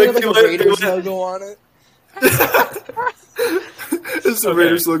 Like the coin Like, had like they a let- they Raiders let- logo on it. It's the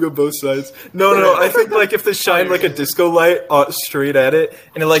Raiders logo both sides. No. I think like if they shine like a disco light straight at it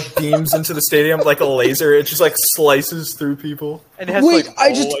and it like beams into the stadium like a laser, it just like slices through people. And it has Wait, like,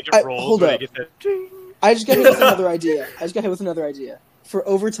 I rolls hold when up. you get that ding. I just got hit with another idea. For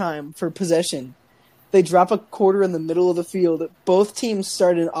overtime, for possession, they drop a quarter in the middle of the field. Both teams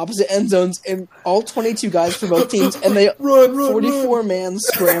start in opposite end zones, and all 22 guys for both teams, and they Run, 44 man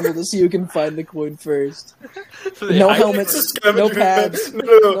scramble to see who can find the coin first. So they No hide- helmets, no pads, No.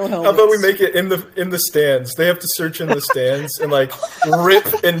 no How about we helmets. make it in the stands? They have to search in the stands and like rip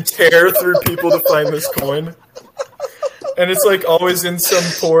and tear through people to find this coin. And it's like always in some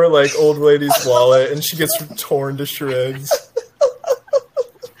poor like old lady's wallet, and she gets torn to shreds.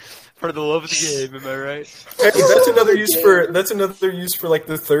 For the love of the game, am I right? Hey, that's another use for like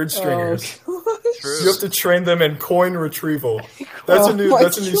the third stringers. Oh, True. You have to train them in coin retrieval. That's Oh a new my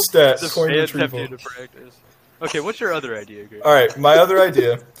stat. The Coin fans have retrieval. to practice. Okay, what's your other idea, Greg? All right, my other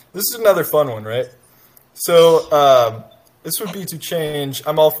idea. This is another fun one, right? So this would be to change.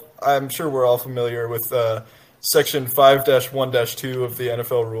 I'm sure we're all familiar with Section 5-1-2 of the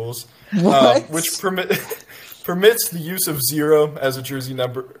NFL rules, What? which permits the use of 0 as a jersey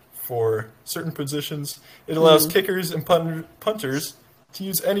number for certain positions. It allows kickers and punters to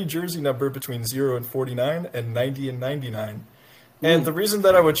use any jersey number between 0 and 49 and 90 and 99. And the reason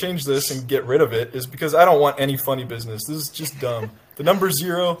that I would change this and get rid of it is because I don't want any funny business. This is just dumb. The number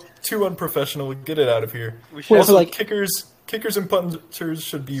 0, too unprofessional. Get it out of here. Also, kickers and punters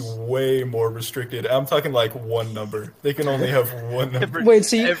should be way more restricted. I'm talking like one number. They can only have one number. Wait,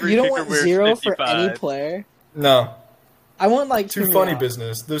 so you don't want 0 for any player? No. I want like too funny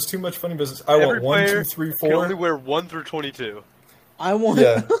business. There's too much funny business. I want 1, 2, 3, 4. Can only wear 1 through 22.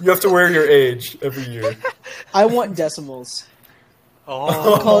 Yeah, you have to wear your age every year. I want decimals.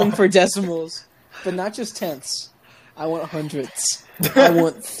 Oh. I'm calling for decimals, but not just tenths. I want hundredths. I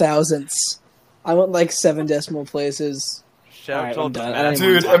want thousandths. I want like 7 decimal places. Shout out to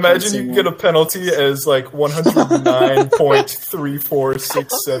Dude, imagine you get a penalty as like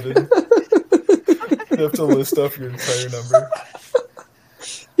 109.3467. You have to list off your entire number.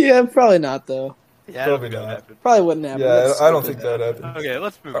 Yeah, probably not though. Yeah, probably not. Probably wouldn't happen. Yeah, I don't think that happened. Okay,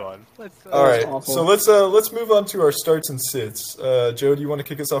 let's move on. All right, so let's move on to our starts and sits. Joe, do you want to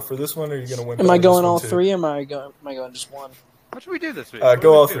kick us off for this one, or are you going to win? Am I going all 3? Or am I going just 1? What should we do this week?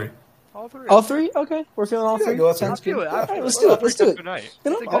 Go all 3. All 3. All 3? Okay, we're feeling all 3. Go all 3. Sounds good. All right, let's do it. Let's do it.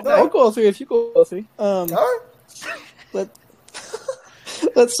 I'll go all 3 if you go all 3. All right.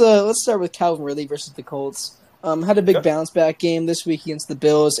 Let's start with Calvin Ridley versus the Colts. Had a big bounce back game this week against the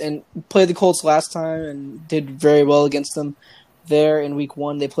Bills and played the Colts last time and did very well against them there in week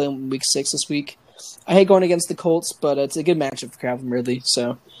 1. They play in week 6 this week. I hate going against the Colts, but it's a good matchup for Calvin Ridley,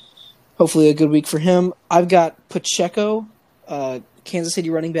 so hopefully a good week for him. I've got Pacheco, Kansas City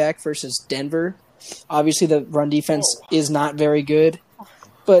running back versus Denver. Obviously the run defense is not very good,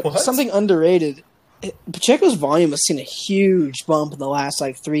 but something underrated. Pacheco's volume has seen a huge bump in the last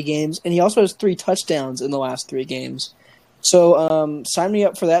 3 games, and he also has 3 touchdowns in the last 3 games. So sign me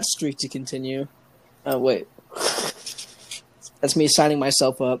up for that streak to continue. Wait. That's me signing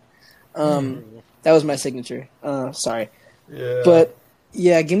myself up. That was my signature. Sorry. Yeah. But,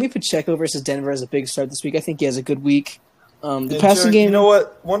 yeah, give me Pacheco versus Denver as a big start this week. I think he has a good week. The passing game... You know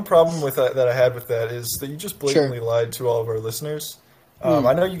what? One problem with that I had with that is that you just blatantly lied to all of our listeners.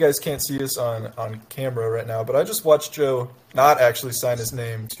 I know you guys can't see us on camera right now, but I just watched Joe not actually sign his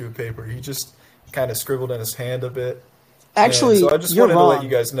name to a paper. He just kind of scribbled in his hand a bit. Actually, so I just you're wanted wrong. to let you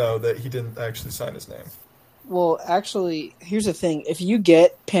guys know that he didn't actually sign his name. Well, actually, here's the thing. If you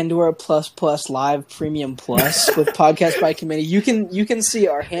get Pandora Plus Live Premium Plus with Podcast by Committee, you can see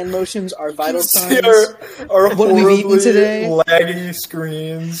our hand motions, our vital signs, our what we've eaten today, laggy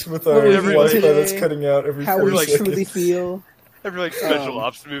screens with our Wi-Fi that's cutting out every 4 seconds. How we truly feel. Every special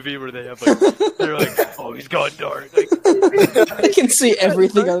ops movie where they have they're like, oh, he's gone dark. I can see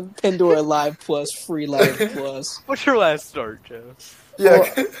everything on Pandora Live Plus, Free Live Plus. What's your last start, Joe? Yeah.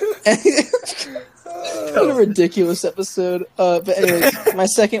 What a ridiculous episode. But anyways, my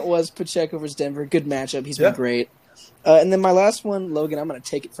second was Pacheco versus Denver. Good matchup. He's been great. And then my last one, Logan, I'm going to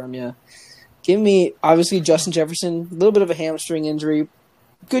take it from you. Give me, obviously, Justin Jefferson. A little bit of a hamstring injury.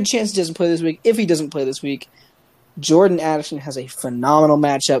 Good chance he doesn't play this week. If he doesn't play this week, Jordan Addison has a phenomenal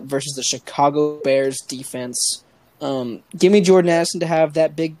matchup versus the Chicago Bears defense. Give me Jordan Addison to have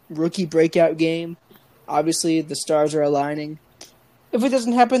that big rookie breakout game. Obviously, the stars are aligning. If it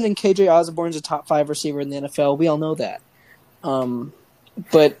doesn't happen, then KJ Osborne's a top 5 receiver in the NFL. We all know that.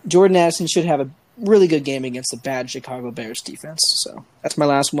 But Jordan Addison should have a really good game against the bad Chicago Bears defense. So that's my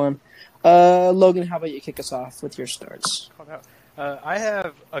last one. Logan, how about you kick us off with your starts? I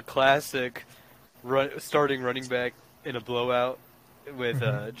have a classic starting running back in a blowout with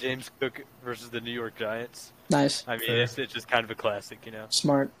James Cook versus the New York Giants. Nice. I mean, it's just kind of a classic, you know.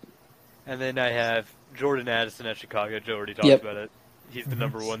 Smart. And then I have Jordan Addison at Chicago. Joe already talked about it. He's the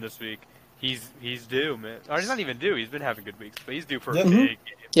number 1 this week. He's due, man. Or he's not even due. He's been having good weeks, but he's due for a big game.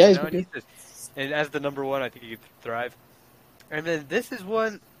 Yeah, he's been good. And as the number 1, I think he could thrive. And then this is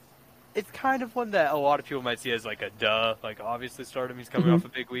one. It's kind of one that a lot of people might see as like a duh. Like, obviously start him. He's coming off a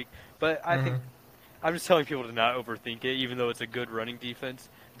big week. But I think I'm just telling people to not overthink it, even though it's a good running defense.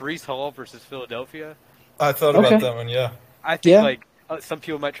 Breece Hall versus Philadelphia. I thought about that one, yeah. I think, some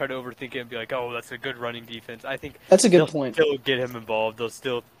people might try to overthink it and be like, oh, that's a good running defense. I think that's a good point. They'll get him involved.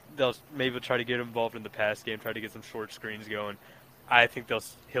 They'll maybe try to get him involved in the pass game, try to get some short screens going. I think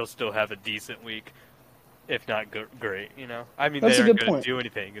he'll still have a decent week, if not great, you know? I mean, they aren't going to do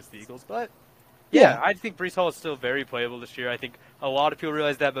anything against the Eagles, but yeah, I think Breece Hall is still very playable this year. I think a lot of people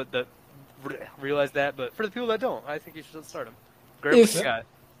realize that, but for the people that don't, I think you should start him. Great guy.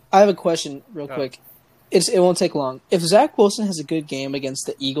 I have a question real quick. It won't take long. If Zach Wilson has a good game against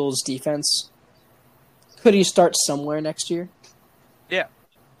the Eagles defense, could he start somewhere next year? Yeah.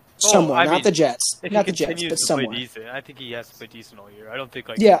 Somewhere, not the Jets. Not the Jets, but somewhere. Play decent, I think he has to play decent all year. I don't think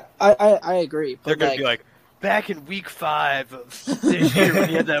Yeah, I agree. They're But going to be like, back in week 5 of this year when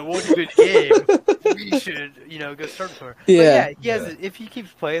he had that one good game, we should, go start for him. Yeah. But yeah, if he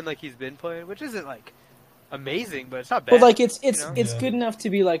keeps playing like he's been playing, which isn't like amazing, but it's not bad. Well, like it's good enough to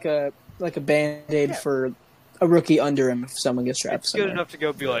be like a Band-Aid for a rookie under him if someone gets drafted. It's good enough to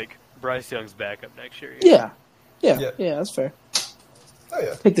go be like Bryce Young's backup next year. Yeah, that's fair. Oh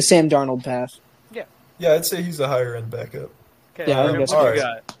yeah, take the Sam Darnold path. Yeah, I'd say he's a higher end backup. Okay, Yeah, I think that's what fair. you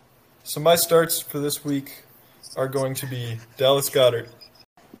got? So my starts for this week are going to be Dallas Goedert.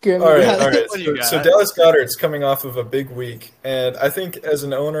 Good. All right. What do you So got? Dallas Goedert's coming off of a big week, and I think as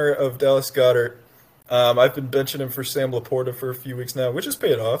an owner of Dallas Goedert, I've been benching him for Sam Laporta for a few weeks now, which has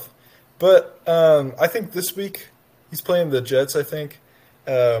paid off. But I think this week he's playing the Jets. I think.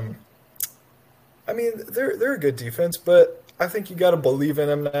 I mean, they're a good defense, but I think you got to believe in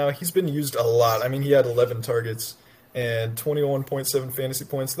him now. He's been used a lot. I mean, he had 11 targets and 21.7 fantasy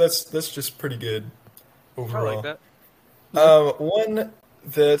points. That's just pretty good overall. I like that. One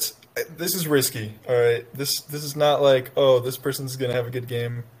that this is risky. All right, this is not like, oh, this person's gonna have a good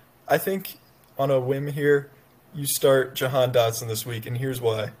game. I think on a whim here, you start Jahan Dotson this week, and here's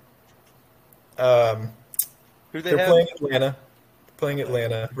why. Who they They're have? playing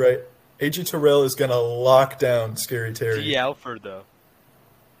Atlanta, right? A.J. Terrell is gonna lock down Scary Terry. D. Alford though.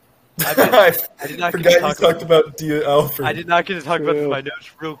 I did not get forgot to you talk talked about D. Alfred. I did not get to talk about True. my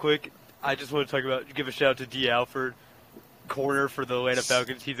notes real quick. I just want to give a shout out to D. Alford, corner for the Atlanta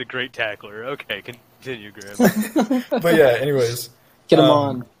Falcons. He's a great tackler. Okay, continue, Graham. But yeah, anyways, Get him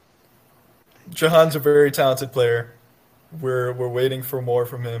on. Jahan's a very talented player. We're waiting for more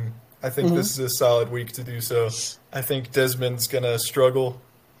from him. I think this is a solid week to do so. I think Desmond's gonna struggle.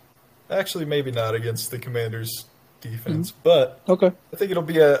 Actually, maybe not against the Commanders' defense, but Okay. I think it'll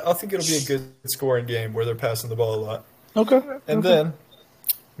be a good scoring game where they're passing the ball a lot. Okay. And then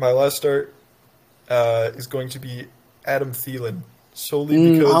my last start is going to be Adam Thielen,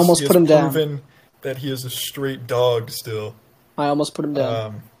 solely because I almost he put has him down. proven that he is a straight dog still, I almost put him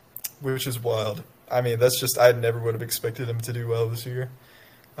down. which is wild. I mean, I never would have expected him to do well this year.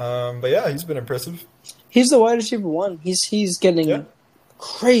 But yeah, he's been impressive. He's the wide receiver one. He's getting Yeah.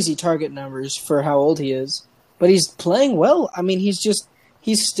 crazy target numbers for how old he is, but he's playing well. I mean, he's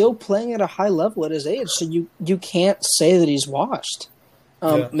still playing at a high level at his age, so you can't say that he's washed.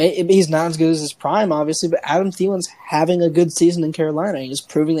 He's not as good as his prime, obviously, but Adam Thielen's having a good season in Carolina. He's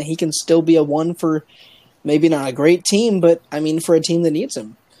proving that he can still be a one for maybe not a great team, but I mean for a team that needs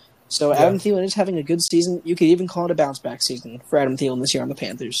him. So Adam Thielen is having a good season. You could even call it a bounce back season for Adam Thielen this year on the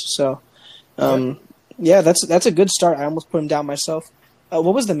Panthers. So, that's a good start. I almost put him down myself.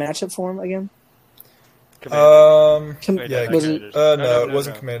 What was the matchup for him again? Wait, was it- Commanders. No, it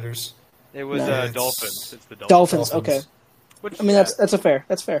wasn't Commanders. It was No. Dolphins. It's the Dolphins. Dolphins. Dolphins. Okay. Which, I mean that's fair.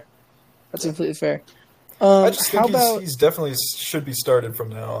 That's completely fair. I just How think about he's definitely should be started from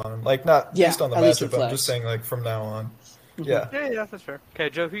now on. Like, not Yeah, based on the at least in matchup. I'm flex. just saying, like, from now on. Yeah. yeah, that's fair. Okay,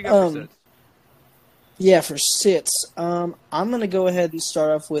 Joe, who you got for sits? yeah for sits? I'm gonna go ahead and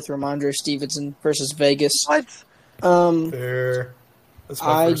start off with Ramondre Stevenson versus Vegas. What? Fair. That's my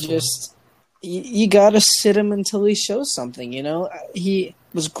I first one. just you gotta sit him until he shows something. You know, he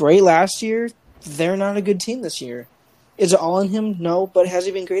was great last year. They're not a good team this year. Is it all on him? No. But has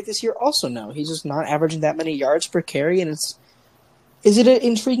he been great this year? Also, no. He's just not averaging that many yards per carry, and is it an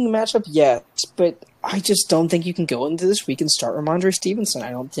intriguing matchup? Yes, but I just don't think you can go into this week and start Ramondre Stevenson.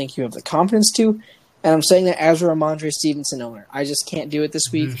 I don't think you have the confidence to, and I'm saying that as a Ramondre Stevenson owner. I just can't do it this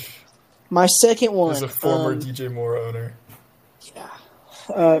week. My second one, As a former DJ Moore owner.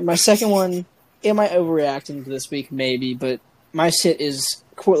 my second one, am I overreacting to this week? Maybe, but my sit is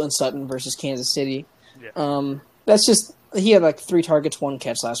Cortland Sutton versus Kansas City. Yeah. That's just he had like 3 targets, 1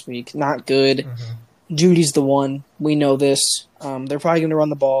 catch last week. Not good. Judy's the one. We know this. They're probably going to run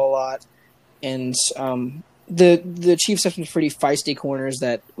the ball a lot, and the Chiefs have some pretty feisty corners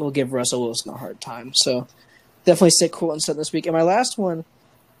that will give Russell Wilson a hard time. So definitely sit Cortland Sutton this week. And my last one,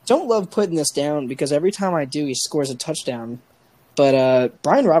 don't love putting this down because every time I do, he scores a touchdown. But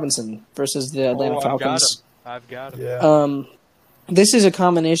Brian Robinson versus the Atlanta Falcons. I've got him. Yeah. This is a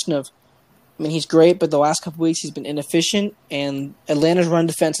combination of, I mean, he's great, but the last couple weeks he's been inefficient, and Atlanta's run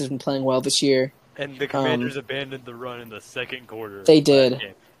defense has been playing well this year. And the Commanders abandoned the run in the second quarter. They of did. that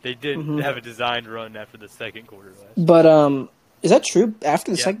game. They didn't have a designed run after the second quarter last. But is that true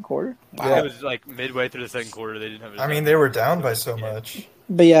after the Yeah. second quarter? Yeah. It was like midway through the second quarter. They didn't have. I mean, they were down by so much.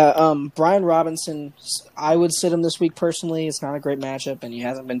 But yeah, Brian Robinson, I would sit him this week personally. It's not a great matchup, and he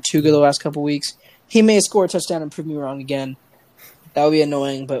hasn't been too good the last couple weeks. He may score a touchdown and prove me wrong again. That would be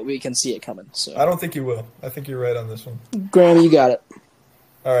annoying, but we can see it coming. So, I don't think you will. I think you're right on this one. Graham, you got it.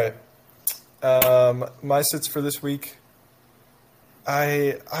 All right. My sits for this week.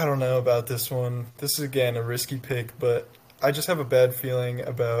 I don't know about this one. This is again a risky pick, but I just have a bad feeling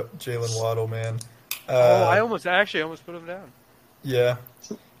about Jalen Waddle, man. I actually almost put him down. Yeah.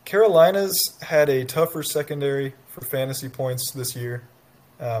 Carolina's had a tougher secondary for fantasy points this year.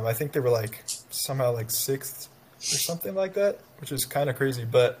 I think they were somehow sixth or something like that, which is kind of crazy.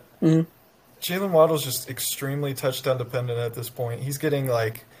 But Jalen Waddle's just extremely touchdown dependent at this point. He's getting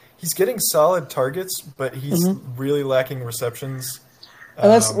solid targets, but he's really lacking receptions. And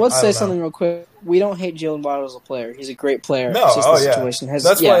let's say something real quick. We don't hate Jalen Waddle as a player. He's a great player. No, it's just the situation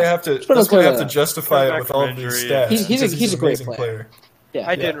that's why I have to justify it with all of these stats. He's a great player. Yeah,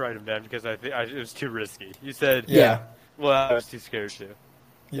 I didn't write him down because I think it was too risky. You said, well, I was too scared to.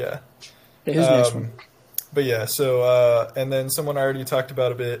 Yeah. Who's next one? But yeah, so and then someone I already talked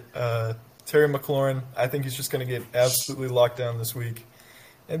about a bit, Terry McLaurin. I think he's just going to get absolutely locked down this week.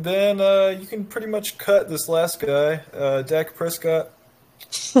 And then you can pretty much cut this last guy, Dak Prescott.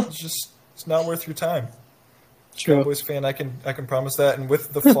 It's not worth your time. True. Cowboys fan, I can promise that. And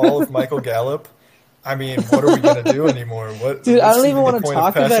with the fall of Michael Gallup, I mean, what are we gonna do anymore? Dude, I don't even want to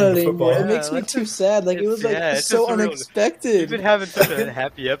talk about it anymore. It makes me too sad. It was so unexpected. You've been having such a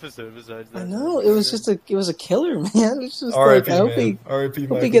happy episode besides that. I know it was a killer, man. It's just R.I.P., I hope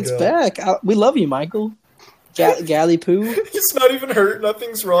he gets back. We love you, Michael. Galley poo. He's not even hurt.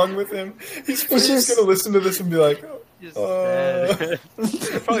 Nothing's wrong with him. He's just gonna listen to this and be like, yeah,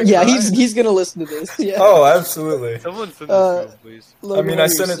 he's gonna listen to this. Yeah. Oh, absolutely. Someone send this to him, please. I mean, I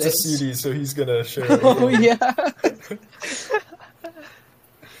sent it to CD, so he's gonna share it. Oh yeah.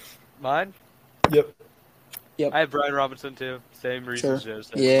 Mine? Yep. I have Brian Robinson too. Same reasons. Sure.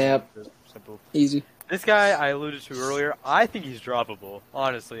 Yeah. Simple. Easy. This guy I alluded to earlier, I think he's droppable,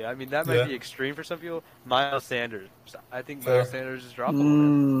 honestly. I mean, that might be extreme for some people. Miles Sanders. I think Miles Sanders is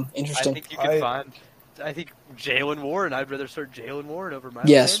droppable. Interesting. I think you can find... I think Jalen Warren, I'd rather start Jalen Warren over Miles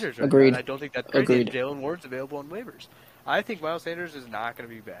Sanders. Right agreed. Now, I don't think that's crazy. Jalen Warren's available on waivers. I think Miles Sanders is not going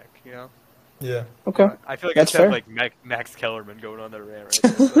to be back, you know? Yeah. Okay. I feel like I have like Max Kellerman going on the rant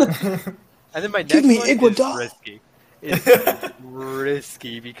right now. So. And then my next one is risky. It's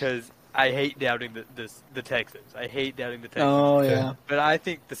risky because I hate doubting the Texans. I hate doubting the Texans. Oh, yeah. But I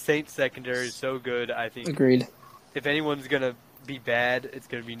think the Saints secondary is so good. I think agreed. If anyone's going to be bad, it's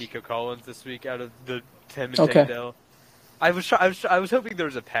going to be Nico Collins this week out of the Tim and Tank. I was hoping there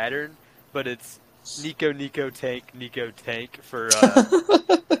was a pattern, but it's Nico Tank for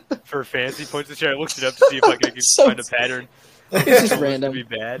for fantasy points this year. I looked it up to see if I could find a pattern. It's just random. Be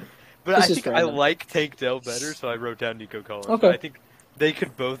bad, but I think I like Tank Dell better, so I wrote down Nico Collins. Okay. I think they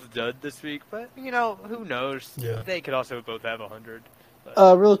could both dud this week, but who knows? Yeah. They could also both have 100.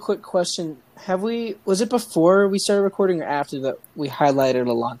 Real quick question: was it before we started recording or after that we highlighted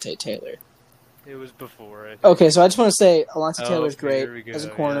Alontae Taylor? It was before. I think. Okay, so I just want to say Alontae Taylor's great as a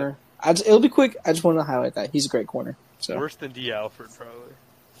corner. Yeah. It'll be quick. I just want to highlight that he's a great corner. So worse than D. Alford, probably.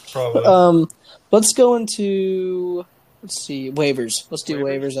 Let's go into waivers. Let's do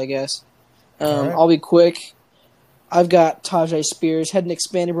waivers, I guess. Right. I'll be quick. I've got Tajay Spears had an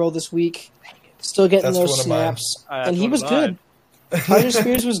expanded role this week, still getting those snaps, and he was good. Tajay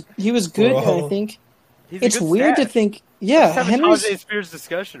Spears was good, and I think it's weird to think. Yeah, Henry's Tajay Spears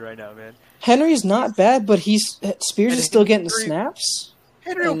discussion right now, man. Henry's not bad, but Spears is still getting snaps.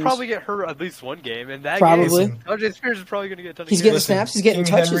 Henry will probably get hurt at least one game, and that probably. game, Tajay Spears is probably going to get a ton of He's getting snaps. He's getting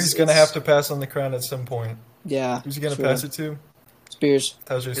touches. Henry's going to have to pass on the crown at some point. Yeah. Who's he going to pass it to? Spears.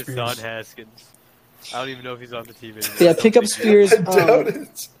 Tajay Spears. Don Haskins. I don't even know if he's on the team anymore. Yeah, pick up Spears. I doubt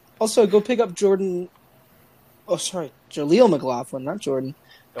it. Also, go pick up Jordan. Oh, sorry, Jaleel McLaughlin, not Jordan.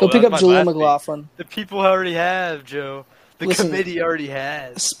 Go pick up Jaleel McLaughlin. The people already have, Joe. The committee already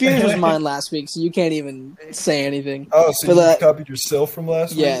has. Spears was mine last week, so you can't even say anything. Oh, so you copied yourself from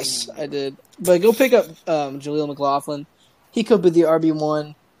last week? Yes, I did. But go pick up Jaleel McLaughlin. He could be the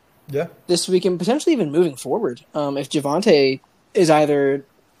RB1 this week and potentially even moving forward. If Javonte is either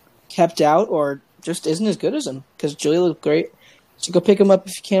kept out or just isn't as good as him, because Jaleel looked great. So go pick him up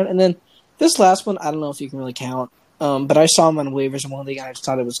if you can. And then this last one, I don't know if you can really count, but I saw him on waivers in one league, and I just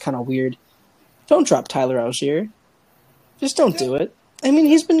thought it was kind of weird. Don't drop Tyler Algier. Just don't do it. I mean,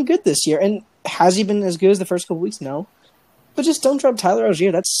 he's been good this year. And has he been as good as the first couple weeks? No. But just don't drop Tyler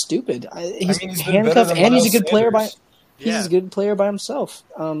Algier. That's stupid. He's handcuffed, and he's a good player he's a good player by himself.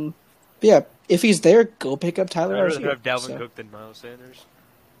 But yeah, if he's there, go pick up Tyler Algier. I'd rather have Dalvin Cook than Miles Sanders.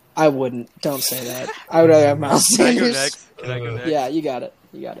 I wouldn't. Don't say that. I would rather have Miles Sanders. Can I go next? Yeah, you got it.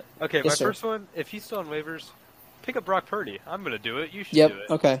 Okay, yes, my first one, if he's still on waivers, pick up Brock Purdy. I'm going to do it. You should do it.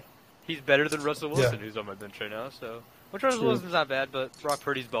 Okay. He's better than Russell Wilson, who's on my bench right now, so Which Russell True. Wilson's not bad, but Brock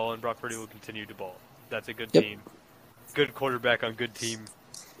Purdy's balling. Brock Purdy will continue to ball. That's a good Yep. team. Good quarterback on good team.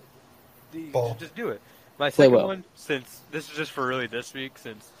 Ball. Just do it. My Play second well. one, since this is just for early this week,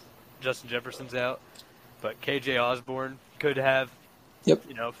 since Justin Jefferson's out, but KJ Osborne could have, Yep.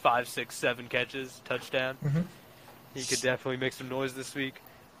 5, 6, 7 catches, touchdown. Mhm. He could definitely make some noise this week.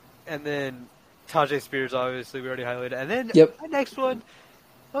 And then Tajay Spears, obviously, we already highlighted. And then Yep. my next one,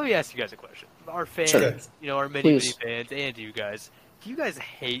 let me ask you guys a question. Our fans, Sure. our many Please. fans, and you guys, do you guys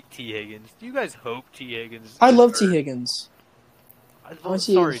hate T. Higgins? Do you guys hope T. Higgins? I is love hurt? T. Higgins. I'm a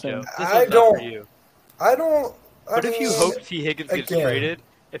T. sorry, Higgins fan. Joe. This I one's not don't- for you. I don't. But if you hope T. Higgins gets again. traded,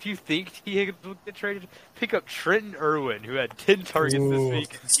 if you think T. Higgins will get traded, pick up Trenton Irwin, who had 10 targets this Ooh.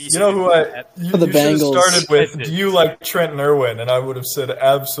 week. And T. You know who Higgins you For the should have Bengals. started with? That's it. Do you like Trenton Irwin? And I would have said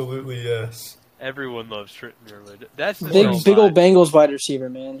absolutely yes. Everyone loves Trenton Irwin. That's the Big old Bengals wide receiver,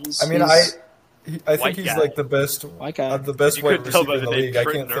 man. I mean, he's I White think he's guy. like the best, White guy. the best You wide couldn't tell receiver by in the the name league.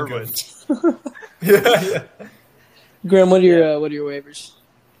 I can't Trenton think of. Yeah. Graham. What are your waivers?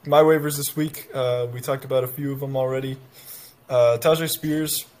 My waivers this week. We talked about a few of them already. Tajay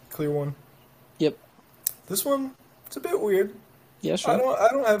Spears, clear one. Yep. This one, it's a bit weird. Yeah, sure. I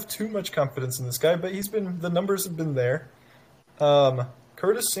don't have too much confidence in this guy, but the numbers have been there.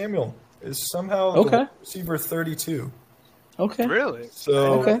 Curtis Samuel is somehow Okay. the receiver 32. Okay. Really?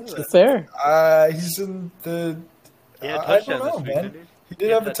 So Okay. Fair. he's in the. He had I touchdown don't know, this week, man. didn't he? He did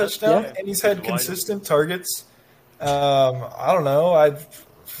He had have a that touchdown, touchdown. and he's had He's wide. consistent targets. I don't know. I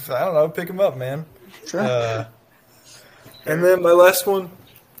don't know. Pick him up, man. Sure. And then my last one,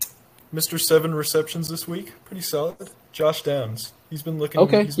 Mr. 7 receptions this week. Pretty solid. Josh Downs. He's been looking.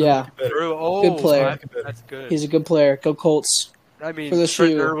 Okay, He's been yeah. looking better. True. Oh, Good player. That's good. He's a good player. Go Colts. I mean, for the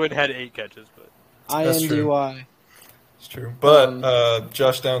Trenton shoe. Irwin had 8 catches, but That's true. INDY. It's true. But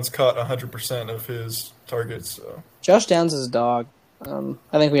Josh Downs caught 100% of his targets. So. Josh Downs is a dog.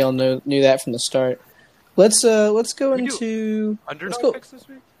 I think we all knew that from the start. Let's go We do into underdog go. picks this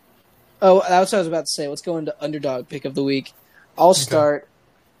week. Oh, that's what I was about to say. Let's go into underdog pick of the week. I'll start.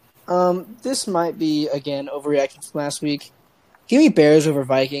 This might be again overreaction from last week. Give me Bears over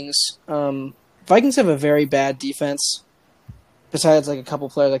Vikings. Vikings have a very bad defense. Besides, like a couple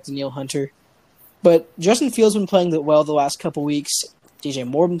players like Daniil Hunter, but Justin Fields been playing well the last couple weeks. DJ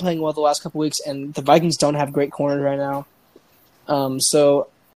Moore been playing well the last couple weeks, and the Vikings don't have great corners right now. So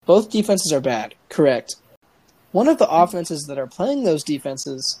both defenses are bad. Correct. One of the offenses that are playing those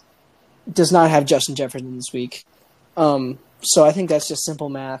defenses does not have Justin Jefferson this week. So I think that's just simple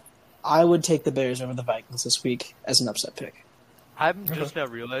math. I would take the Bears over the Vikings this week as an upset pick. I'm just now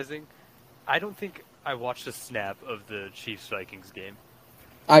realizing, I don't think I watched a snap of the Chiefs-Vikings game.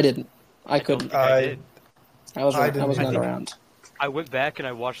 I didn't. I don't couldn't. think I did. I was didn't not either. around. I went back and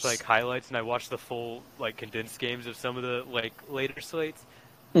I watched highlights and I watched the full condensed games of some of the later slates.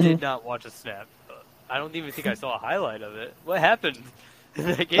 Did not watch a snap. I don't even think I saw a highlight of it. What happened in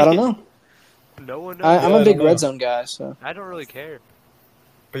that game? I don't know. No one knows. I'm Yeah, a I big don't know. red zone guy, so I don't really care.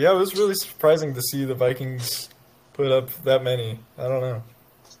 But yeah, it was really surprising to see the Vikings put up that many. I don't know.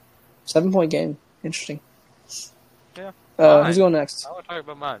 7-point game. Interesting. Yeah. Who's going next? I want to talk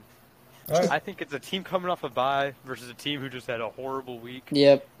about mine. All right. I think it's a team coming off a bye versus a team who just had a horrible week.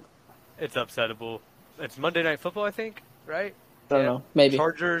 Yep. It's upsettable. It's Monday Night Football, I think, right? I don't know. Maybe.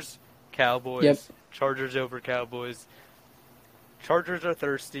 Chargers, Cowboys. Yep. Chargers over Cowboys. Chargers are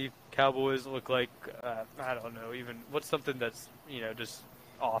thirsty. Cowboys look like, I don't know, even what's something that's, just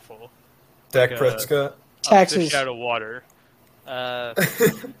awful. Dak Like, Prescott. A Taxes. fish out of water.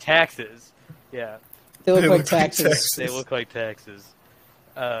 Taxes. Yeah. They look They like look like taxes. taxes. They look like taxes.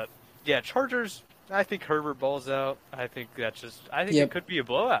 Yeah, Chargers, I think Herbert balls out. I think Yep. it could be a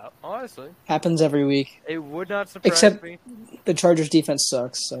blowout, honestly. Happens every week. It would not surprise Except- me. The Chargers defense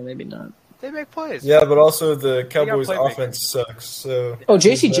sucks, so maybe not. They make plays. Yeah, but also the Cowboys' playmakers. offense sucks. So Oh,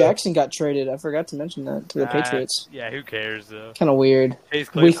 J.C. Yeah. Jackson got traded. I forgot to mention that to the Ah, Patriots. Yeah, who cares, though? Kind of weird. Chase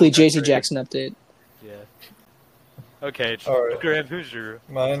Claypool Weekly got J.C. traded. Jackson update. Yeah. Okay, All right. Graham, who's your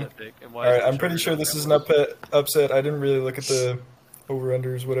Mine? upset pick, and all why is right, it I'm pretty Chargers sure over this is Cowboys? an upset. I didn't really look at the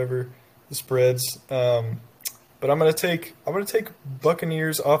over/unders, whatever the spreads. But I'm gonna take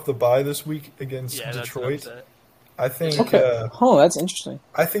Buccaneers off the bye this week against Yeah, that's an Detroit. upset. I think Okay. Oh, that's interesting.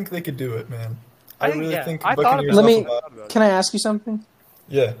 I think they could do it, man. I I think- really yeah, think I thought Buccaneers about off it. the bye. Thought about it. Can I ask you something?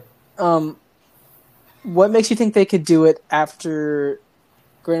 Yeah. What makes you think they could do it after,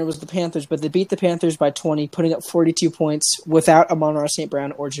 granted it was the Panthers, but they beat the Panthers by 20, putting up 42 points without Amon-Ra St.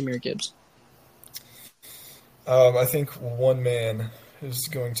 Brown or Jameer Gibbs? I think one man is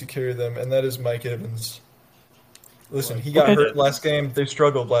going to carry them, and that is Mike Evans. Listen, he got hurt last game. They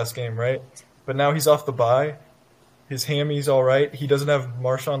struggled last game, right? But now he's off the bye. His hammy's all right. He doesn't have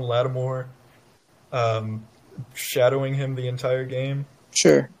Marshawn Lattimore shadowing him the entire game.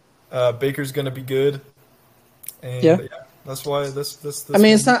 Sure. Baker's going to be good. And Yeah. that's why this I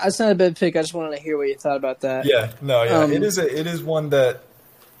mean, it's not a bad pick. I just wanted to hear what you thought about that. Yeah, it is one that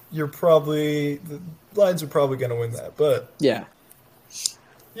the Lions are probably going to win that, but yeah,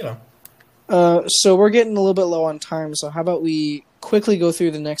 So we're getting a little bit low on time. So how about we quickly go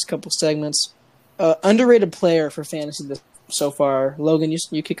through the next couple segments? Underrated player for fantasy so far. Logan,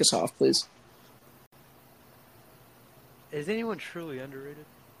 you kick us off, please. Is anyone truly underrated?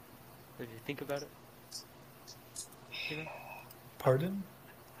 If you think about it. Pardon?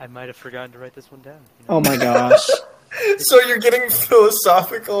 I might have forgotten to write this one down. Oh my gosh. So you're getting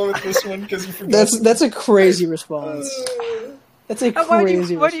philosophical with this one because you forgot. That's a crazy response. That's a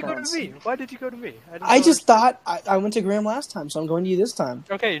crazy response. Why did you go to me? Why did you go to me? I just thought I went to Graham last time, so I'm going to you this time.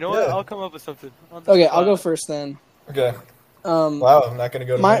 Okay, you know what? I'll come up with something. Okay, I'll go first then. Okay. Wow, I'm not going to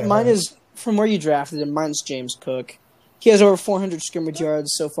go to mine is from where you drafted him. Mine's James Cook. He has over 400 scrimmage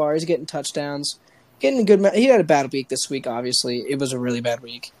yards so far. He's getting touchdowns. Getting a good. He had a bad week this week. Obviously, it was a really bad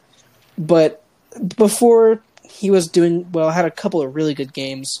week. But before he was doing well, had a couple of really good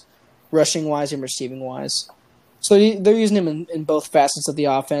games, rushing wise and receiving wise. So they're using him in both facets of the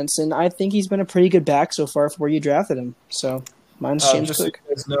offense, and I think he's been a pretty good back so far for where you drafted him. So mine's James just Cook. So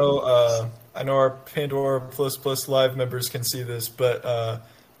you guys know, I know our Pandora Plus Live members can see this, but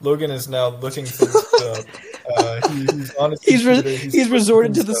Logan is now looking things up. He's honestly he's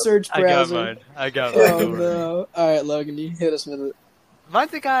resorted to the search browser. I got mine. Oh no! All right, Logan, you hit us with it.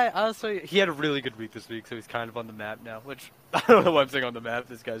 Mine's the guy, honestly, he had a really good week this week, so he's kind of on the map now, which, I don't know why I'm saying on the map.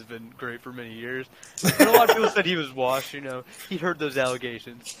 This guy's been great for many years. But a lot of people said he was washed, He heard those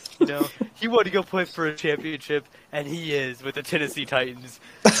allegations, He wanted to go play for a championship, and he is with the Tennessee Titans.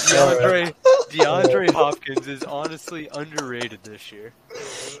 DeAndre Hopkins is honestly underrated this year.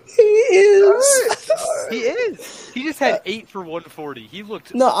 He is. He is. He just had 8 for 140. He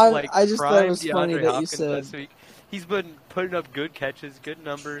looked I just thought it was DeAndre funny that Hopkins you said. last week. He's been putting up good catches, good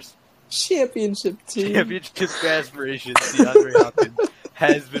numbers. Championship team. Championship aspirations. DeAndre Hopkins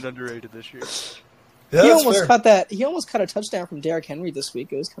has been underrated this year. Yeah, he almost caught that. He almost caught a touchdown from Derrick Henry this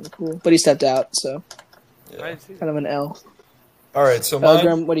week. It was kind of cool, but he stepped out, so kind of an L. All right, so mine.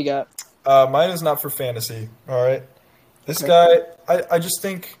 Graham, what do you got? Mine is not for fantasy. All right, this guy. I just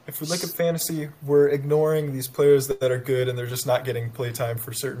think if we look at fantasy, we're ignoring these players that are good and they're just not getting playtime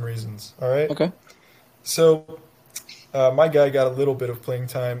for certain reasons. All right. Okay. So. My guy got a little bit of playing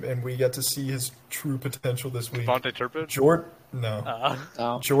time, and we got to see his true potential this week. Devontae Turpin? Jordan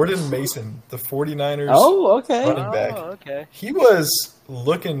Mason, the 49ers running back. Oh, okay. He was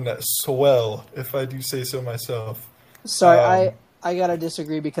looking swell, if I do say so myself. Sorry, I gotta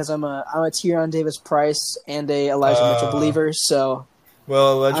disagree because I'm a Tieron Davis Price and a Elijah Mitchell believer. So,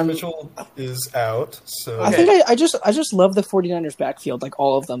 well, Elijah Mitchell is out. So I think I just love the 49ers backfield, like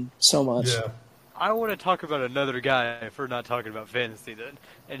all of them, so much. Yeah. I want to talk about another guy for not talking about fantasy then,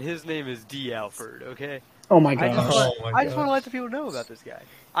 and his name is D. Alford, okay? Oh my god! I just want to let the people know about this guy.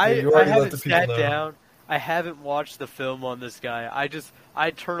 I haven't sat down. I haven't watched the film on this guy. I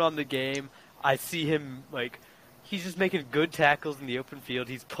turn on the game. I see him, he's just making good tackles in the open field.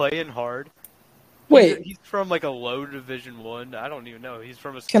 He's playing hard. Wait. He's from, a low Division 1. I don't even know. He's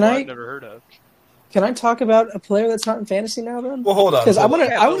from a school I've never heard of. Can I talk about a player that's not in fantasy now, then? Well, hold on. Because I want to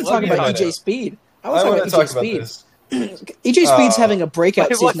talk about EJ Speed. I want to talk about EJ Speed. EJ Speed's having a breakout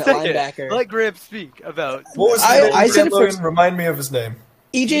season at linebacker. Let Graham speak about. What was his name? Logan, remind me of his name.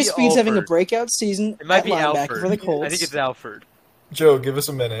 EJ Speed's having a breakout season at linebacker Alford. For the Colts. I think it's Alford. Joe, give us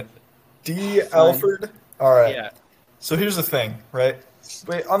a minute. D. Alford? All right. Yeah. So here's the thing, right?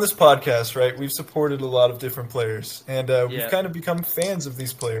 On this podcast, right, we've supported a lot of different players, and we've kind of become fans of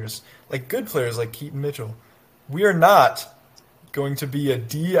these players, like good players like Keaton Mitchell. We are not going to be a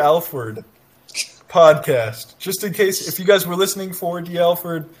D. Alford podcast. Just in case, if you guys were listening for D.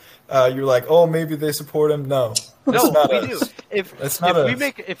 Alford, you're like, oh, maybe they support him. No, we do.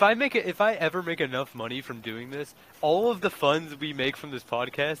 If I ever make enough money from doing this, all of the funds we make from this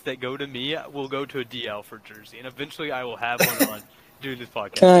podcast that go to me will go to a D. Alford jersey, and eventually I will have one on doing this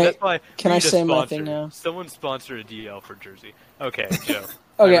podcast. Can I say my thing now? Someone sponsor a D. Alford jersey. Okay, Joe.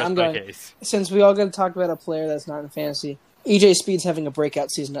 Okay, I'm going. Since we all got to talk about a player that's not in fantasy, EJ Speed's having a breakout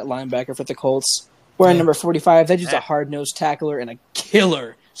season at linebacker for the Colts. Wearing number 45, that dude's a hard-nosed tackler and a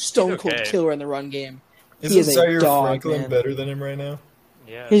killer, stone-cold killer in the run game. Isn't Zaire Franklin better than him right now?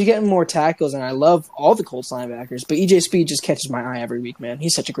 Yeah. He's getting more tackles, and I love all the Colts linebackers, but EJ Speed just catches my eye every week, man.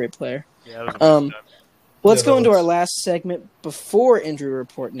 He's such a great player. Yeah, let's go into our last segment before injury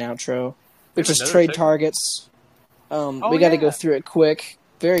report and outro, which is trade targets. We got to go through it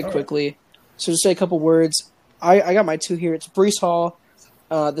very quickly. So just say a couple words. I got my 2 here. It's Breece Hall.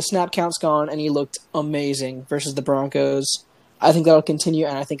 The snap count's gone, and he looked amazing versus the Broncos. I think that'll continue,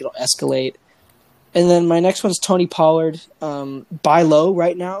 and I think it'll escalate. And then my next one's Tony Pollard. Buy low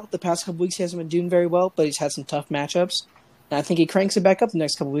right now. The past couple weeks he hasn't been doing very well, but he's had some tough matchups. And I think he cranks it back up the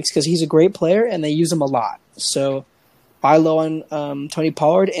next couple weeks because he's a great player, and they use him a lot. So buy low on Tony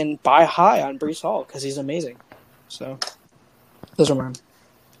Pollard and buy high on Breece Hall because he's amazing. So those are mine.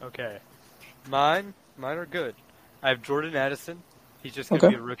 Okay. Mine are good. I have Jordan Addison. He's just going to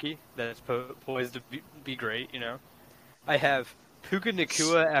be a rookie that's poised to be great, you know. I have Puka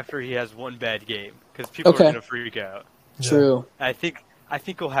Nacua after he has one bad game because people are going to freak out. True. I think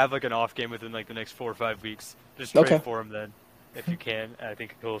he'll have like an off game within like the next 4 or 5 weeks. Just trade for him then, if you can. I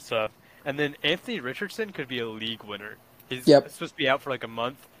think he'll suck. And then Anthony Richardson could be a league winner. He's supposed to be out for like a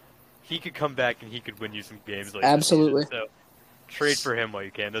month. He could come back and he could win you some games. Like absolutely. So trade for him while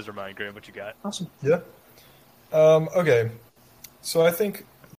you can. Those are mine, Graham. What you got? Awesome. Yeah. Okay. So I think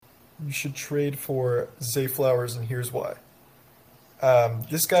you should trade for Zay Flowers, and here's why.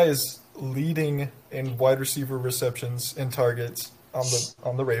 This guy is leading in wide receiver receptions and targets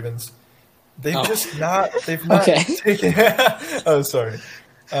on the Ravens. They've not taken. Oh, sorry.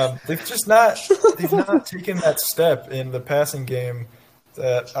 They've not taken that step in the passing game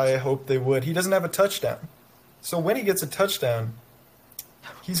that I hope they would. He doesn't have a touchdown, so when he gets a touchdown,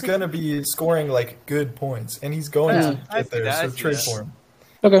 he's gonna be scoring like good points, and he's going to get there. So trade for him.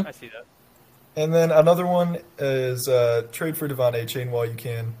 Okay, I see that. And then another one is trade for Devon Achane while you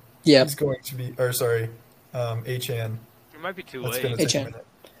can. Yeah, he's going to be. Or sorry, Achane. It might be too That's late. Achane.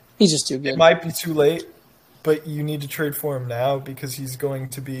 He's just too good. It might be too late, but you need to trade for him now because he's going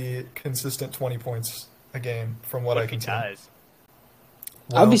to be consistent 20 points a game from what I can tell.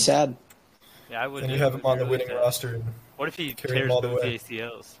 I'd be sad. Yeah, I would. And you have him on the winning roster. And what if he carry tears him all the both way.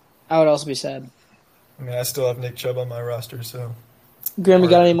 ACLs? I would also be sad. I mean, I still have Nick Chubb on my roster, so. Graham, you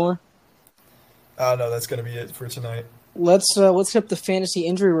got any more? No, that's going to be it for tonight. Let's hit up the fantasy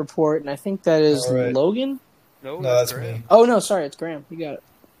injury report, and I think that is Logan. No, that's me. Oh no, sorry, it's Graham. You got it.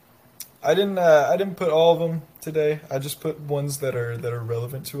 I didn't put all of them today. I just put ones that are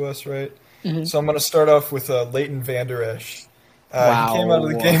relevant to us, right? Mm-hmm. So I'm going to start off with Leighton Vander Esch. Wow. He came out of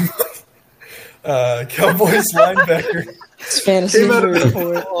the game. Cowboys linebacker. It's fantasy injury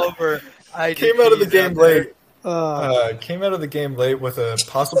report. Came out of the game late. Came out of the game late with a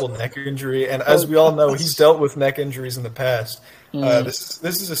possible neck injury, and as we all know, he's dealt with neck injuries in the past. This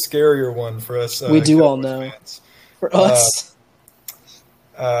is a scarier one for us. We do all know. Fans. For us.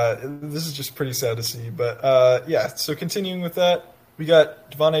 This is just pretty sad to see, but yeah. So continuing with that, we got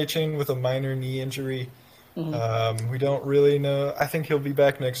Devon Achane with a minor knee injury. Mm-hmm. We don't really know. I think he'll be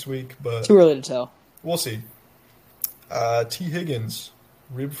back next week, but too early to tell. We'll see. T. Higgins,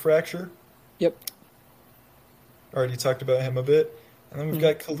 rib fracture. Yep. Already talked about him a bit. And then we've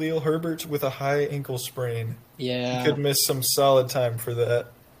got Khalil Herbert with a high ankle sprain. Yeah. He could miss some solid time for that.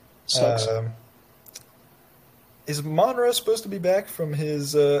 Sucks. Is Monroe supposed to be back from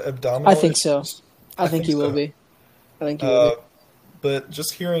his abdominal I think issues? so. I think he will be. I think he will be. But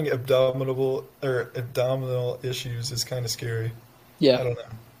just hearing abdominal issues is kind of scary. Yeah. I don't know.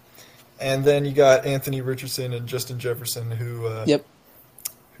 And then you got Anthony Richardson and Justin Jefferson who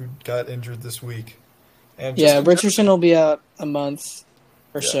got injured this week. And Richardson will be out a month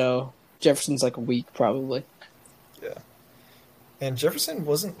or so. Jefferson's like a week probably. Yeah. And Jefferson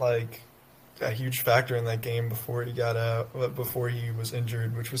wasn't like a huge factor in that game before he got out, before he was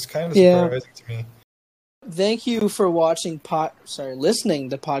injured, which was kind of surprising to me. Thank you for listening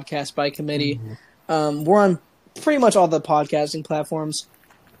to Podcast by Committee. Mm-hmm. We're on pretty much all the podcasting platforms.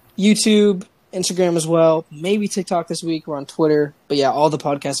 YouTube, Instagram as well, maybe TikTok this week. We're on Twitter, but yeah, all the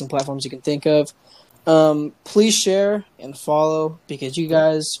podcasting platforms you can think of. Please share and follow because you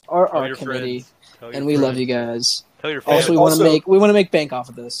guys are our committee, and we love you guys. Tell your friends. Also, we want to make bank off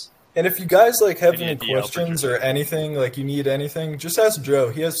of this. And if you guys like have any questions or anything, like you need anything, just ask Joe.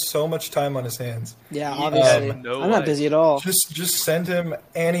 He has so much time on his hands. Yeah, obviously. I'm not busy at all. Just send him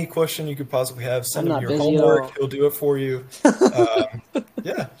any question you could possibly have. Send him your homework. He'll do it for you.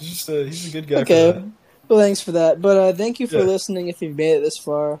 Yeah, he's a good guy. Okay. For that. Well, thanks for that. But thank you for listening if you've made it this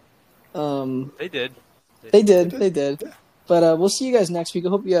far. They did. They did. Yeah. But we'll see you guys next week. I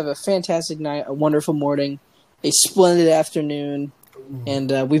hope you have a fantastic night, a wonderful morning, a splendid afternoon.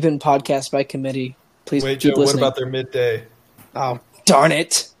 And we've been Podcast by Committee. Please keep listening. What about their midday? Oh, darn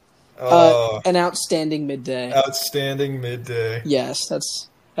it. An outstanding midday. Outstanding midday. Yes,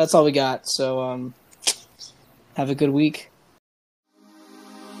 that's all we got. So have a good week.